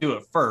I would do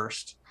it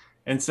first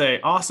and say,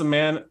 awesome,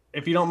 man.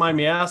 If you don't mind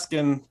me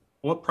asking,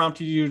 what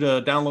prompted you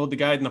to download the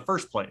guide in the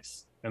first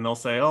place? And they'll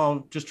say,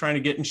 oh, just trying to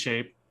get in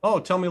shape. Oh,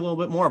 tell me a little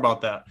bit more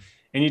about that.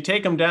 And you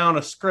take them down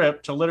a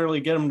script to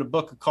literally get them to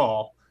book a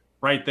call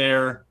right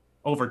there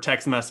over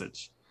text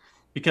message.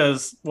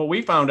 Because what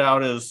we found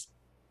out is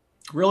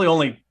really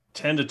only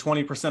 10 to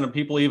 20% of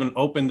people even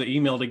open the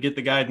email to get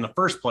the guide in the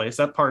first place.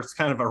 That part's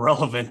kind of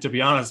irrelevant, to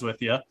be honest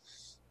with you.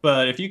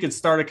 But if you could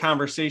start a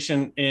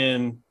conversation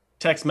in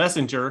text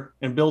messenger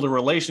and build a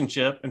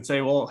relationship and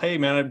say, well, hey,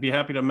 man, I'd be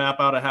happy to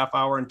map out a half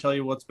hour and tell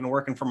you what's been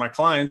working for my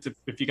clients.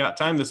 If you got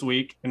time this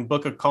week and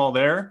book a call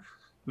there,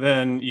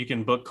 then you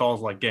can book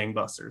calls like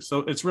gangbusters. So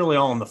it's really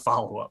all in the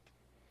follow-up.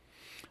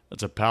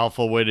 That's a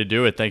powerful way to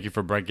do it. Thank you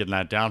for breaking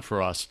that down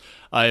for us.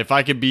 If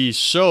I could be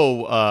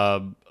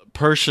so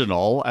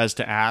personal as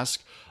to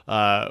ask,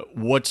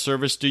 what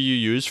service do you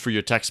use for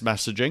your text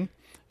messaging?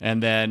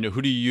 And then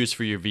who do you use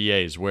for your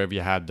VAs? Where have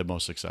you had the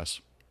most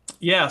success?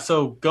 Yeah,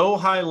 so Go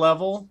High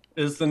Level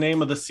is the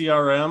name of the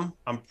CRM.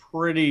 I'm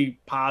pretty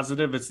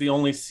positive it's the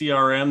only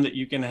CRM that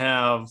you can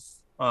have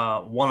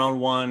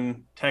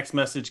one-on-one text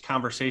message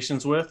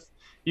conversations with.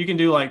 You can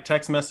do like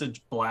text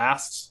message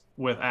blasts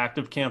with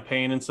Active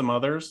Campaign and some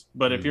others.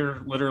 But if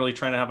you're literally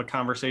trying to have a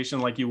conversation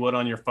like you would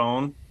on your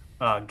phone,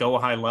 Go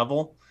High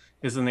Level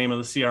is the name of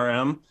the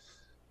CRM.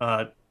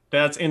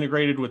 That's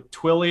integrated with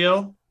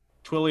Twilio.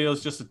 Twilio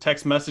is just a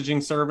text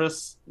messaging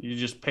service. You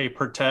just pay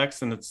per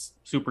text, and it's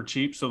super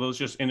cheap. So those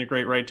just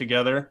integrate right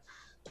together.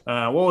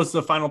 What was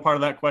the final part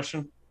of that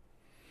question?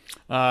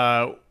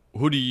 Uh,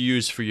 who do you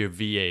use for your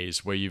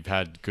VAs where you've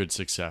had good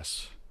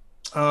success?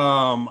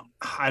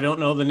 I don't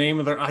know the name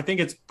of their. I think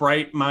it's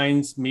Bright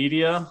Minds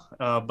Media,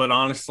 but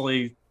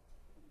honestly,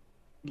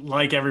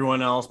 like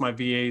everyone else, my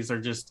VAs are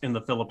just in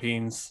the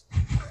Philippines.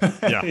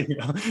 Yeah.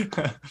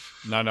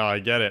 No, I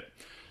get it.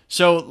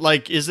 So,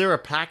 like, is there a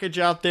package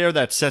out there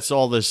that sets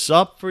all this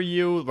up for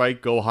you,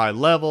 right? Go High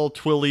Level,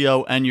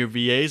 Twilio, and your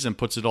VAs and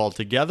puts it all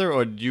together?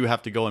 Or do you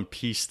have to go and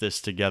piece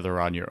this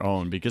together on your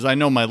own? Because I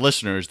know my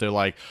listeners, they're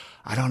like,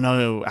 I don't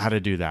know how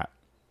to do that.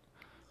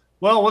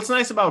 Well, what's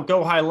nice about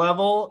Go High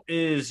Level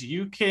is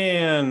you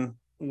can,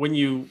 when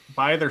you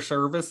buy their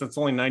service, it's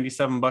only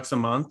 $97 a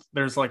month.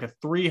 There's like a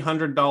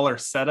 $300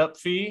 setup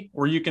fee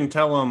where you can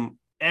tell them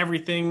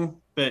everything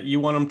that you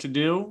want them to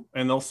do,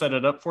 and they'll set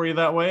it up for you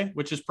that way,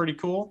 which is pretty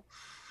cool.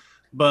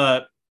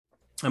 But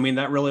I mean,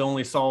 that really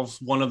only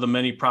solves one of the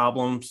many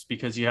problems,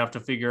 because you have to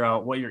figure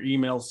out what your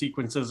email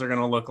sequences are going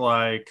to look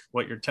like,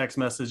 what your text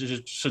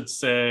messages should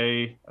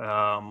say,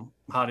 how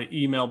to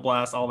email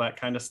blast, all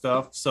that kind of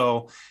stuff.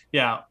 So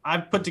yeah,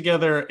 I've put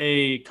together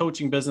a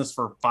coaching business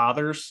for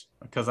fathers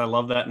because I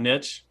love that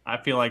niche. I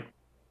feel like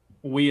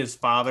we as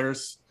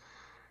fathers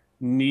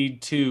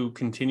need to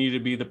continue to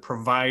be the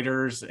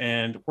providers,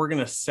 and we're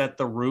going to set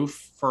the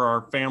roof for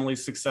our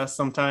family's success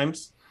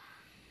sometimes.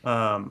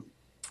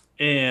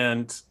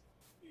 And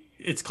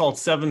it's called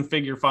Seven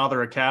Figure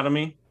Father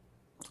Academy.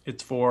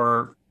 It's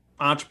for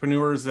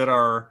entrepreneurs that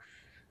are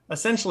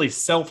essentially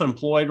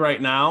self-employed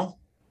right now,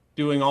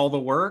 doing all the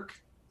work.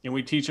 And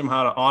we teach them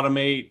how to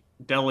automate,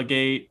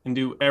 delegate, and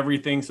do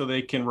everything so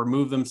they can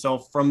remove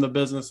themselves from the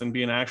business and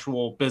be an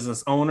actual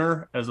business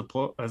owner as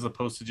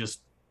opposed to just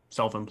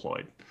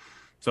self-employed.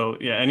 So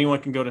yeah, anyone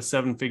can go to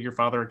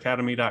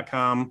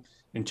sevenfigurefatheracademy.com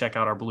and check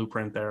out our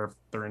blueprint there if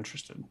they're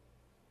interested.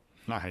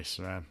 Nice,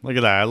 man. Look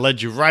at that. I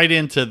led you right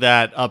into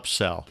that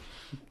upsell.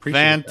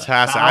 Appreciate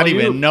Fantastic. That. I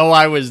didn't even know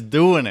I was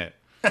doing it.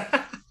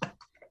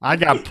 I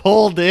got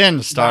pulled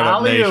in,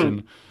 Startup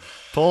Nation.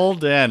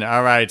 Pulled in.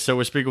 All right. So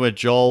we're speaking with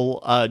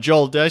Joel.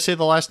 Joel, did I say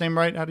the last name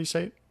right? How do you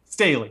say it?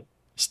 Staley.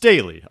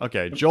 Staley.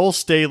 Okay.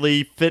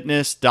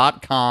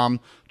 JoelStaleyFitness.com.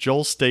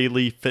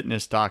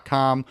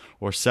 JoelStaleyFitness.com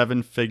or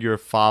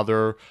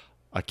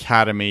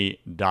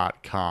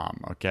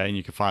sevenfigurefatheracademy.com. Okay. And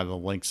you can find the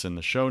links in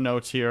the show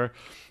notes here.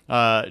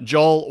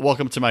 Joel,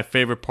 welcome to my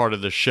favorite part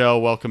of the show.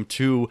 Welcome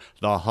to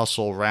the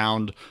Hustle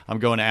Round. I'm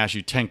going to ask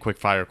you 10 quick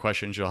fire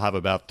questions. You'll have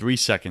about 3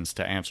 seconds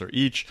to answer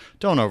each.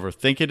 Don't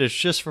overthink it. It's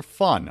just for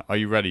fun. Are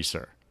you ready,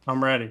 sir?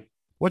 I'm ready.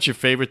 What's your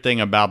favorite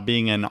thing about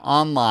being an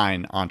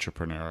online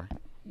entrepreneur?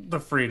 The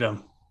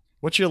freedom.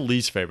 What's your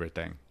least favorite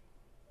thing?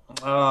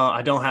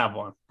 I don't have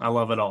one. I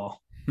love it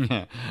all.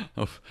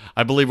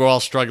 I believe we're all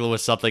struggling with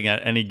something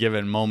at any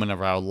given moment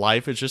of our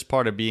life. It's just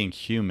part of being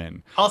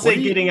human. I'll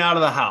say getting out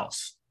of the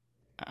house.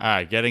 All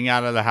right, getting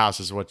out of the house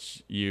is what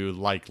you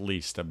like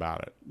least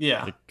about it.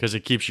 Yeah. Because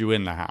it keeps you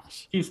in the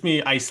house. Keeps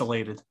me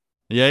isolated.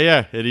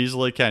 Yeah, it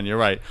easily can. You're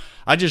right.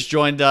 I just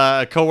joined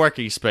a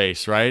co-working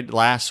space, right,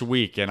 last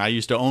week, and I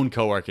used to own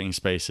co-working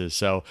spaces,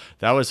 so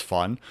that was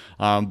fun.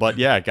 But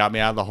yeah, it got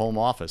me out of the home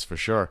office for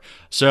sure.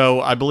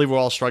 So I believe we're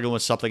all struggling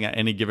with something at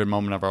any given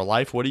moment of our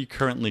life. What are you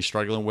currently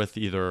struggling with,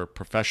 either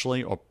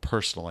professionally or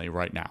personally,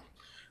 right now?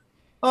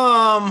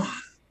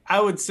 I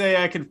would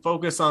say I could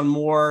focus on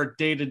more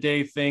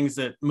day-to-day things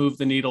that move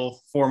the needle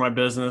for my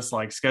business,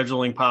 like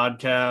scheduling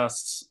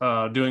podcasts,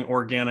 doing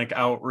organic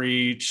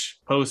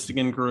outreach, posting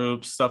in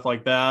groups, stuff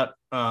like that.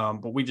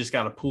 But we just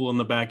got a pool in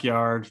the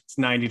backyard. It's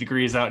 90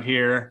 degrees out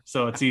here,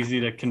 so it's easy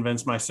to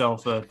convince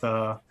myself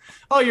that,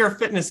 oh, you're a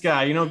fitness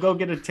guy, go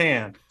get a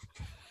tan.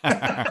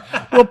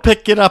 We'll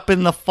pick it up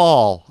in the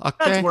fall.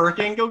 Okay, that's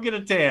working. Go get a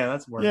tan.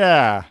 That's working.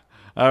 Yeah.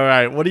 All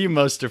right. What are you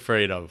most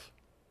afraid of?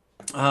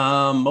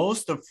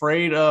 Most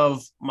afraid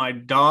of my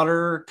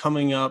daughter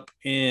coming up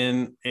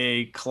in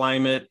a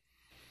climate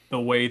the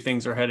way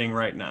things are heading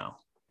right now.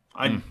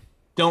 I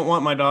don't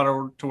want my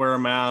daughter to wear a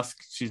mask.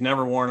 She's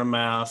never worn a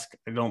mask.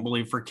 I don't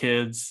believe for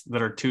kids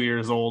that are 2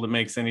 years old it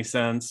makes any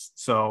sense.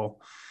 So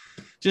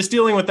just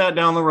dealing with that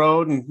down the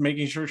road and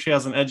making sure she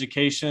has an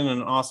education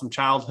and an awesome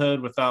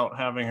childhood without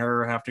having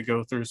her have to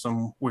go through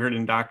some weird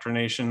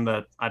indoctrination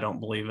that I don't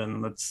believe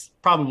in. That's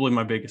probably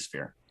my biggest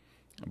fear.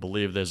 I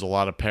believe there's a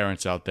lot of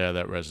parents out there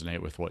that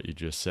resonate with what you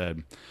just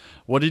said.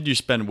 What did you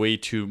spend way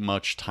too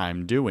much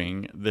time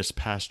doing this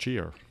past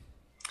year?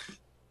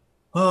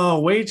 Oh,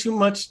 way too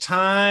much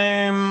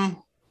time.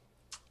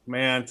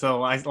 Man,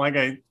 so I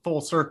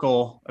full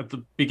circle at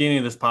the beginning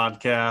of this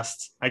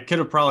podcast. I could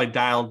have probably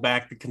dialed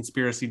back the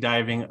conspiracy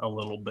diving a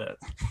little bit.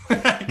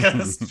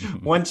 Because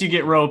once you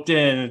get roped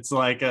in, it's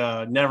like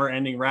a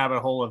never-ending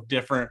rabbit hole of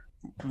different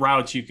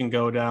routes you can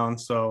go down.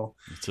 So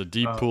it's a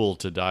deep pool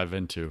to dive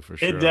into for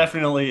sure. It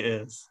definitely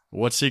is.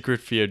 What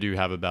secret fear do you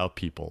have about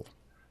people?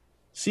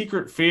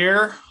 Secret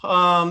fear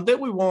that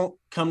we won't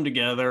come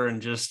together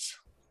and just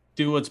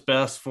do what's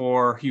best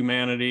for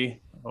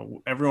humanity.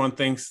 Everyone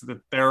thinks that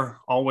they're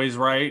always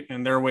right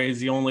and their way is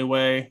the only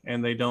way,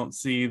 and they don't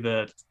see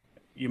that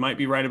you might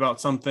be right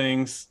about some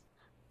things,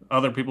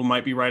 other people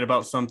might be right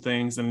about some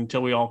things, and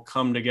until we all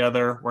come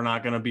together, we're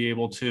not going to be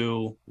able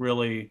to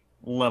really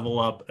level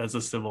up as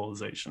a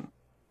civilization.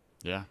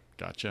 Yeah,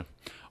 gotcha.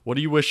 What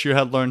do you wish you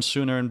had learned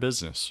sooner in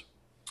business?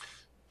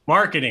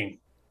 Marketing.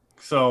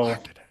 So,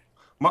 Marketing.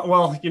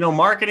 well,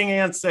 marketing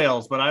and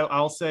sales, but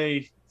I'll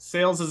say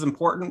sales is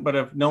important, but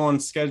if no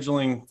one's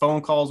scheduling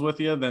phone calls with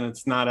you, then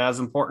it's not as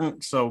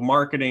important. So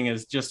marketing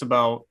is just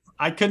about,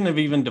 I couldn't have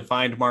even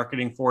defined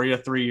marketing for you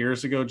 3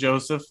 years ago,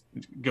 Joseph.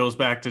 It goes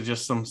back to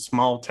just some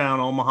small town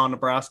Omaha,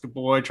 Nebraska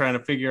boy trying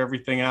to figure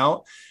everything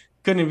out.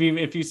 Couldn't have even,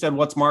 if you said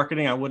what's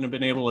marketing, I wouldn't have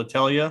been able to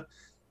tell you.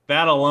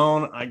 That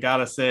alone, I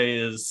gotta say,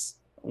 is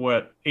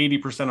what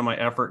 80% of my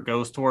effort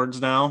goes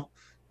towards now,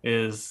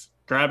 is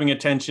grabbing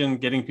attention,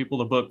 getting people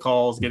to book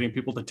calls, getting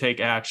people to take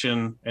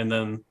action, and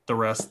then the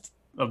rest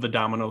of the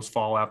dominoes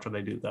fall after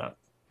they do that.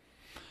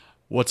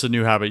 What's a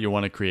new habit you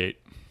want to create?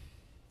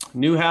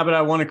 New habit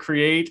I want to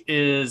create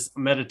is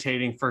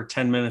meditating for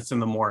 10 minutes in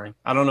the morning.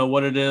 I don't know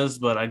what it is,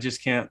 but I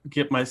just can't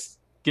get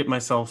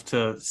myself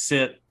to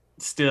sit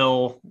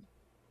still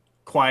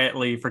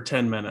quietly for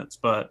 10 minutes.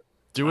 But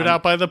do it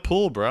out by the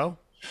pool, bro.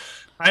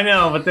 I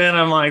know, but then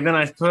I'm like, then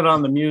I put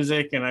on the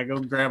music and I go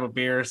grab a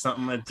beer or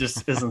something. That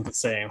just isn't the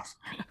same.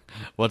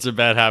 What's a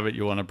bad habit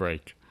you want to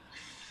break?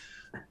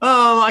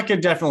 I could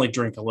definitely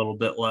drink a little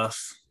bit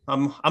less.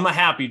 I'm a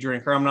happy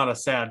drinker. I'm not a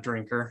sad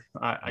drinker.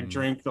 I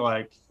drink,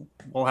 like,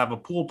 we'll have a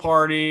pool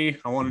party.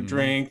 I want to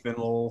drink. Then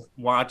we'll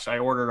watch. I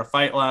ordered a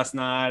fight last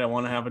night. I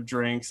want to have a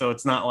drink. So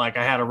it's not like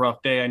I had a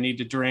rough day, I need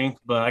to drink,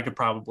 but I could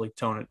probably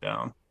tone it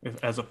down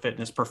as a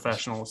fitness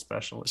professional,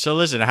 especially. So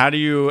listen, how do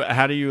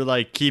you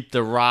like keep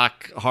the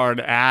rock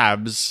hard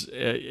abs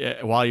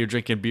while you're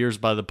drinking beers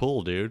by the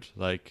pool, dude?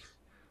 Like,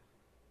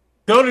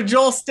 go to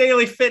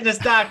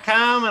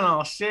joelstaleyfitness.com and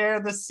I'll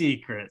share the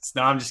secrets.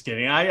 No, I'm just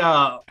kidding.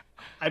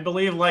 I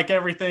believe, like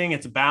everything,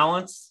 it's a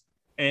balance.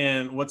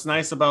 And what's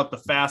nice about the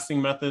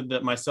fasting method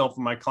that myself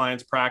and my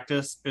clients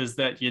practice is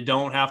that you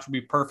don't have to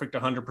be perfect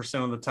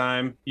 100% of the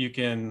time. You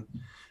can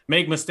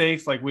make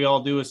mistakes like we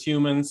all do as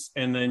humans,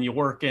 and then you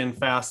work in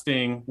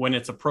fasting when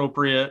it's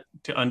appropriate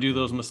to undo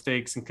those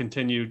mistakes and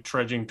continue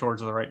trudging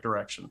towards the right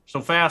direction. So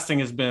fasting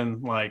has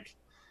been like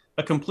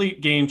a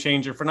complete game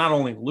changer for not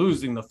only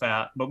losing the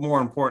fat, but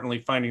more importantly,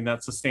 finding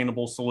that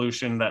sustainable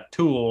solution, that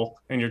tool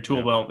in your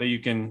tool belt that you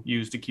can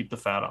use to keep the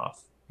fat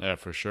off. Yeah,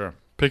 for sure.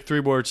 Pick 3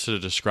 words to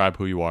describe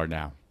who you are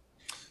now.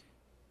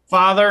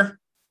 Father,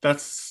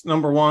 that's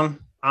number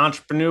one.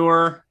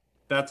 Entrepreneur,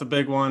 that's a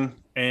big one.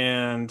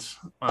 And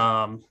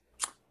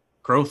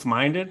growth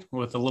minded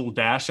with a little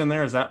dash in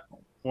there. Is that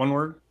one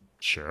word?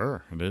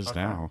 Sure, it is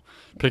now.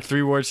 Pick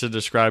 3 words to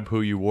describe who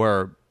you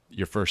were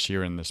your first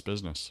year in this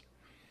business.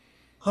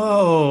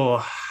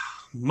 Oh,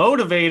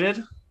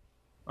 motivated,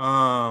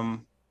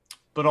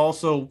 but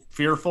also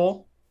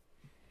fearful,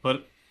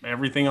 but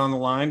everything on the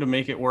line to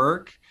make it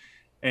work.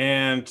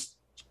 And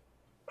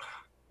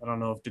I don't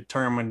know if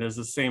determined is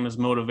the same as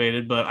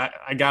motivated, but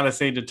I gotta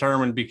say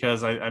determined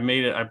because I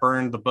made it. I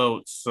burned the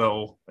boats.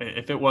 So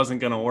if it wasn't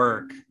going to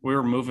work, we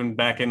were moving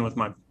back in with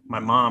my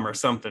mom or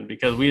something,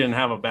 because we didn't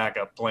have a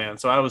backup plan.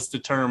 So I was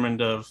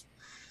determined of,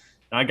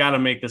 I got to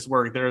make this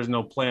work. There is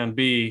no plan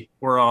B.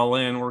 We're all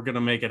in. We're going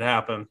to make it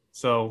happen.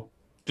 So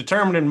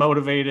determined and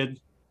motivated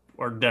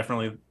are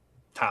definitely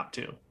top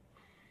 2.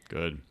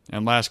 Good.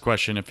 And last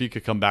question, if you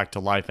could come back to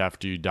life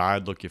after you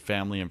died, look your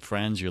family and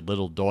friends, your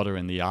little daughter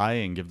in the eye,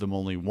 and give them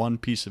only one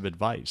piece of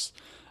advice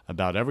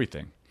about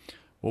everything,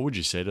 what would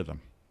you say to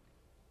them?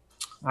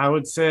 I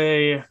would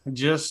say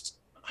just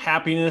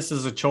happiness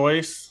is a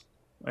choice,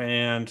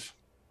 and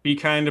be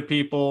kind to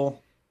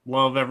people,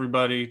 love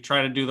everybody,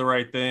 try to do the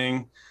right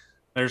thing.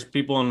 There's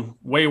people in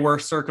way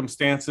worse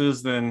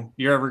circumstances than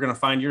you're ever going to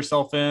find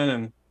yourself in,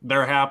 and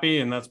they're happy,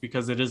 and that's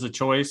because it is a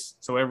choice.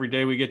 So every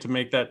day we get to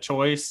make that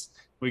choice.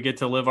 We get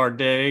to live our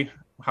day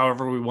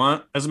however we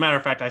want. As a matter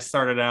of fact, I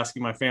started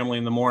asking my family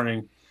in the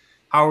morning,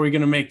 how are we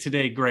going to make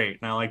today great?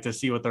 And I like to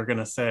see what they're going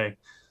to say.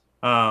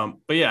 But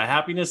yeah,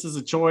 happiness is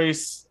a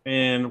choice,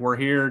 and we're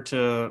here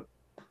to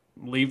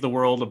leave the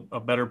world a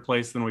better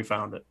place than we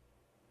found it.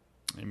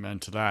 Amen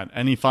to that.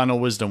 Any final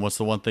wisdom? What's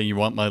the one thing you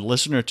want my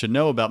listener to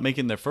know about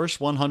making their first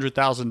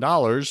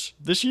 $100,000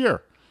 this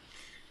year?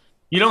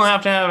 You don't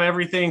have to have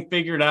everything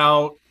figured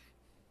out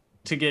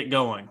to get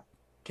going.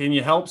 Can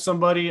you help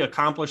somebody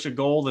accomplish a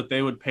goal that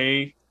they would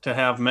pay to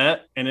have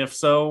met? And if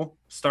so,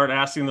 start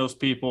asking those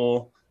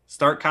people,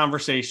 start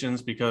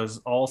conversations, because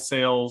all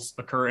sales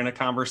occur in a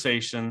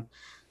conversation.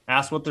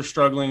 Ask what they're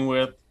struggling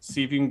with,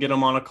 see if you can get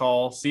them on a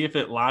call, see if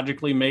it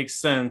logically makes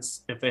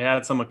sense, if they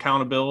had some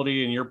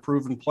accountability in your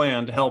proven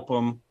plan to help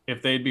them,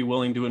 if they'd be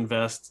willing to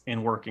invest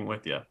in working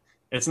with you.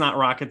 It's not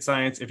rocket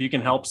science. If you can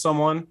help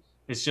someone,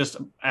 it's just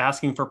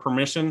asking for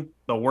permission.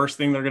 The worst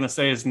thing they're going to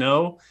say is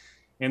no.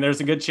 And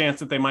there's a good chance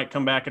that they might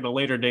come back at a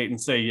later date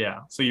and say, yeah.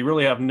 So you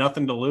really have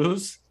nothing to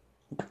lose.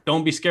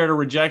 Don't be scared of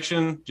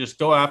rejection. Just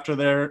go out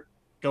there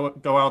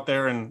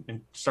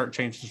and start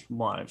changing some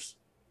lives.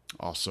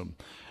 Awesome.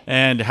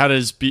 And how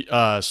does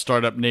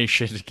Startup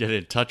Nation get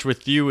in touch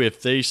with you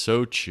if they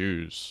so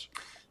choose?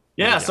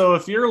 Yeah, so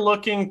if you're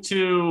looking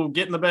to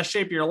get in the best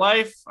shape of your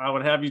life, I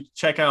would have you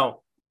check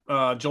out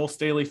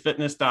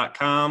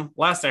joelstaleyfitness.com.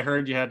 Last I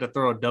heard, you had to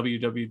throw a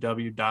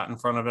www in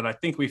front of it. I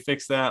think we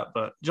fixed that,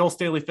 but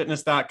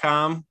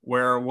joelstaleyfitness.com,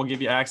 where we'll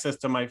give you access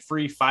to my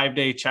free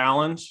 5-day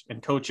challenge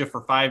and coach you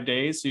for 5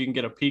 days so you can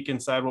get a peek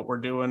inside what we're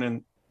doing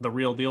in the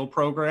Real Deal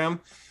program.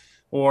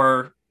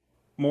 Or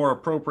more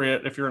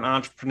appropriate, if you're an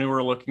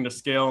entrepreneur looking to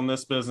scale in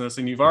this business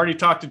and you've already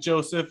talked to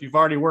Joseph, you've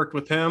already worked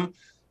with him,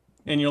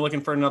 and you're looking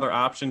for another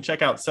option,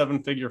 check out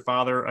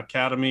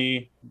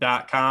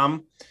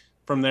sevenfigurefatheracademy.com.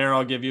 From there,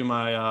 I'll give you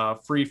my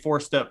free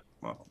 4-step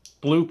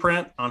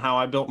blueprint on how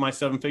I built my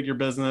 7-figure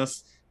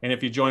business. And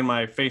if you join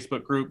my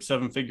Facebook group,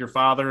 7-Figure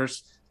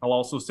Fathers, I'll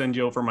also send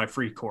you over my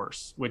free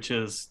course, which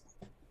is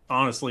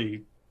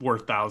honestly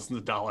worth thousands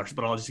of dollars,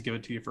 but I'll just give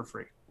it to you for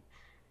free.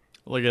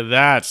 Look at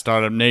that,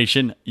 Startup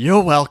Nation.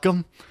 You're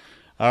welcome.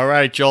 All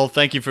right, Joel,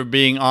 thank you for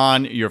being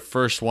on your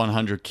first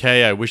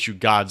 100K. I wish you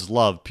God's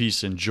love,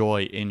 peace, and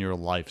joy in your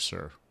life,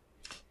 sir.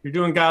 You're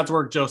doing God's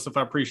work, Joseph.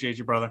 I appreciate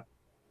you, brother.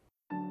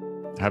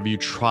 Have you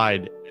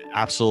tried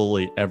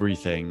absolutely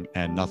everything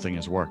and nothing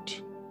has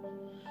worked?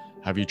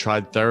 Have you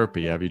tried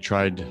therapy? Have you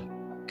tried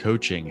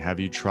coaching? Have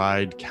you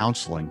tried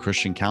counseling,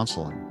 Christian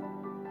counseling?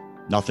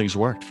 Nothing's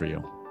worked for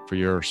you, for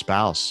your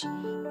spouse.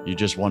 You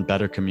just want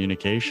better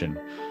communication.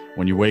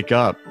 When you wake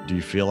up, do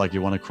you feel like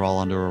you want to crawl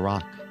under a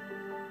rock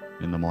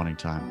in the morning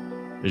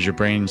time? Is your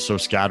brain so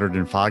scattered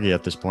and foggy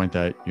at this point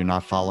that you're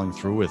not following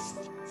through with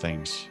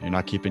things? You're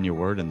not keeping your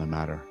word in the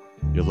matter.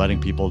 You're letting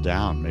people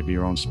down, maybe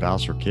your own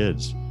spouse or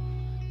kids.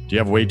 Do you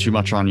have way too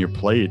much on your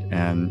plate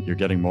and you're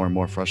getting more and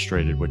more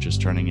frustrated, which is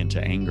turning into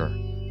anger?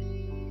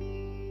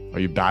 Are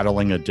you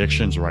battling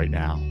addictions right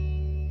now?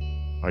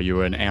 Are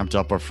you an amped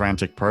up or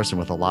frantic person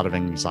with a lot of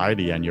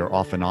anxiety and you're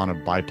off and on of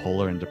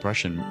bipolar and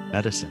depression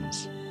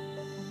medicines?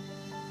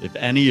 If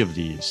any of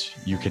these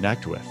you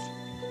connect with,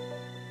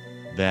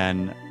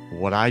 then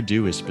what I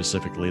do is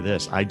specifically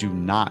this. I do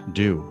not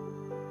do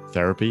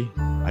therapy.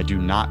 I do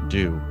not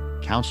do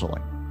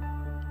counseling.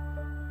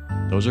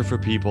 Those are for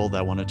people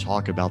that want to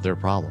talk about their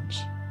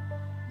problems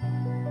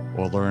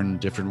or learn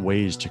different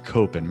ways to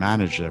cope and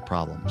manage their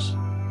problems.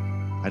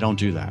 I don't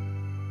do that.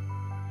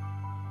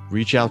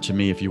 Reach out to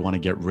me if you want to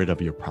get rid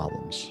of your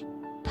problems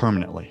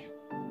permanently.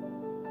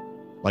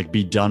 Like,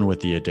 be done with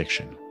the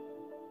addiction.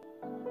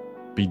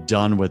 Be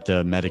done with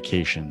the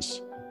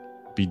medications.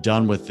 Be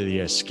done with the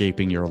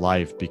escaping your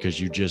life because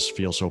you just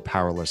feel so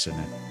powerless in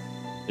it.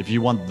 If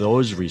you want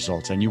those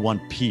results and you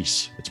want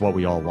peace, it's what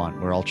we all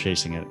want. We're all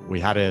chasing it. We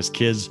had it as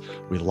kids.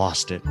 We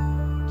lost it.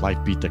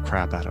 Life beat the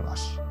crap out of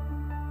us.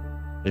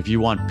 If you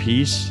want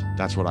peace,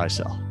 that's what I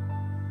sell.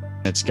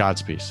 It's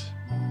God's peace.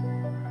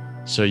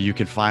 So you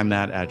can find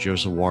that at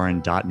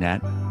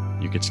josephwarren.net.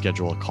 You could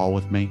schedule a call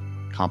with me,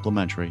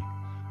 complimentary.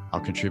 I'll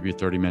contribute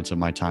 30 minutes of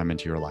my time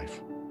into your life.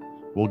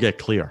 We'll get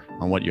clear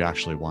on what you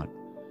actually want.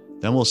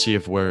 Then we'll see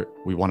if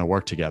we want to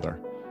work together.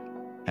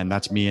 And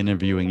that's me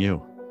interviewing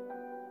you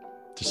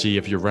to see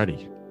if you're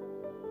ready.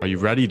 Are you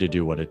ready to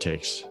do what it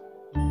takes?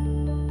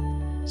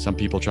 Some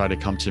people try to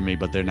come to me,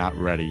 but they're not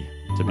ready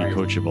to be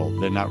coachable.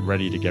 They're not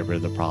ready to get rid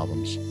of the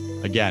problems.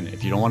 Again,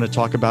 if you don't want to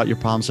talk about your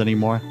problems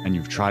anymore and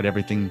you've tried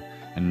everything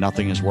and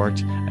nothing has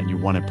worked and you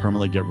want to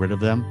permanently get rid of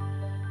them,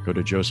 go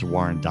to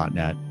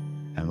josephwarren.net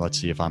and let's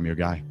see if I'm your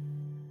guy.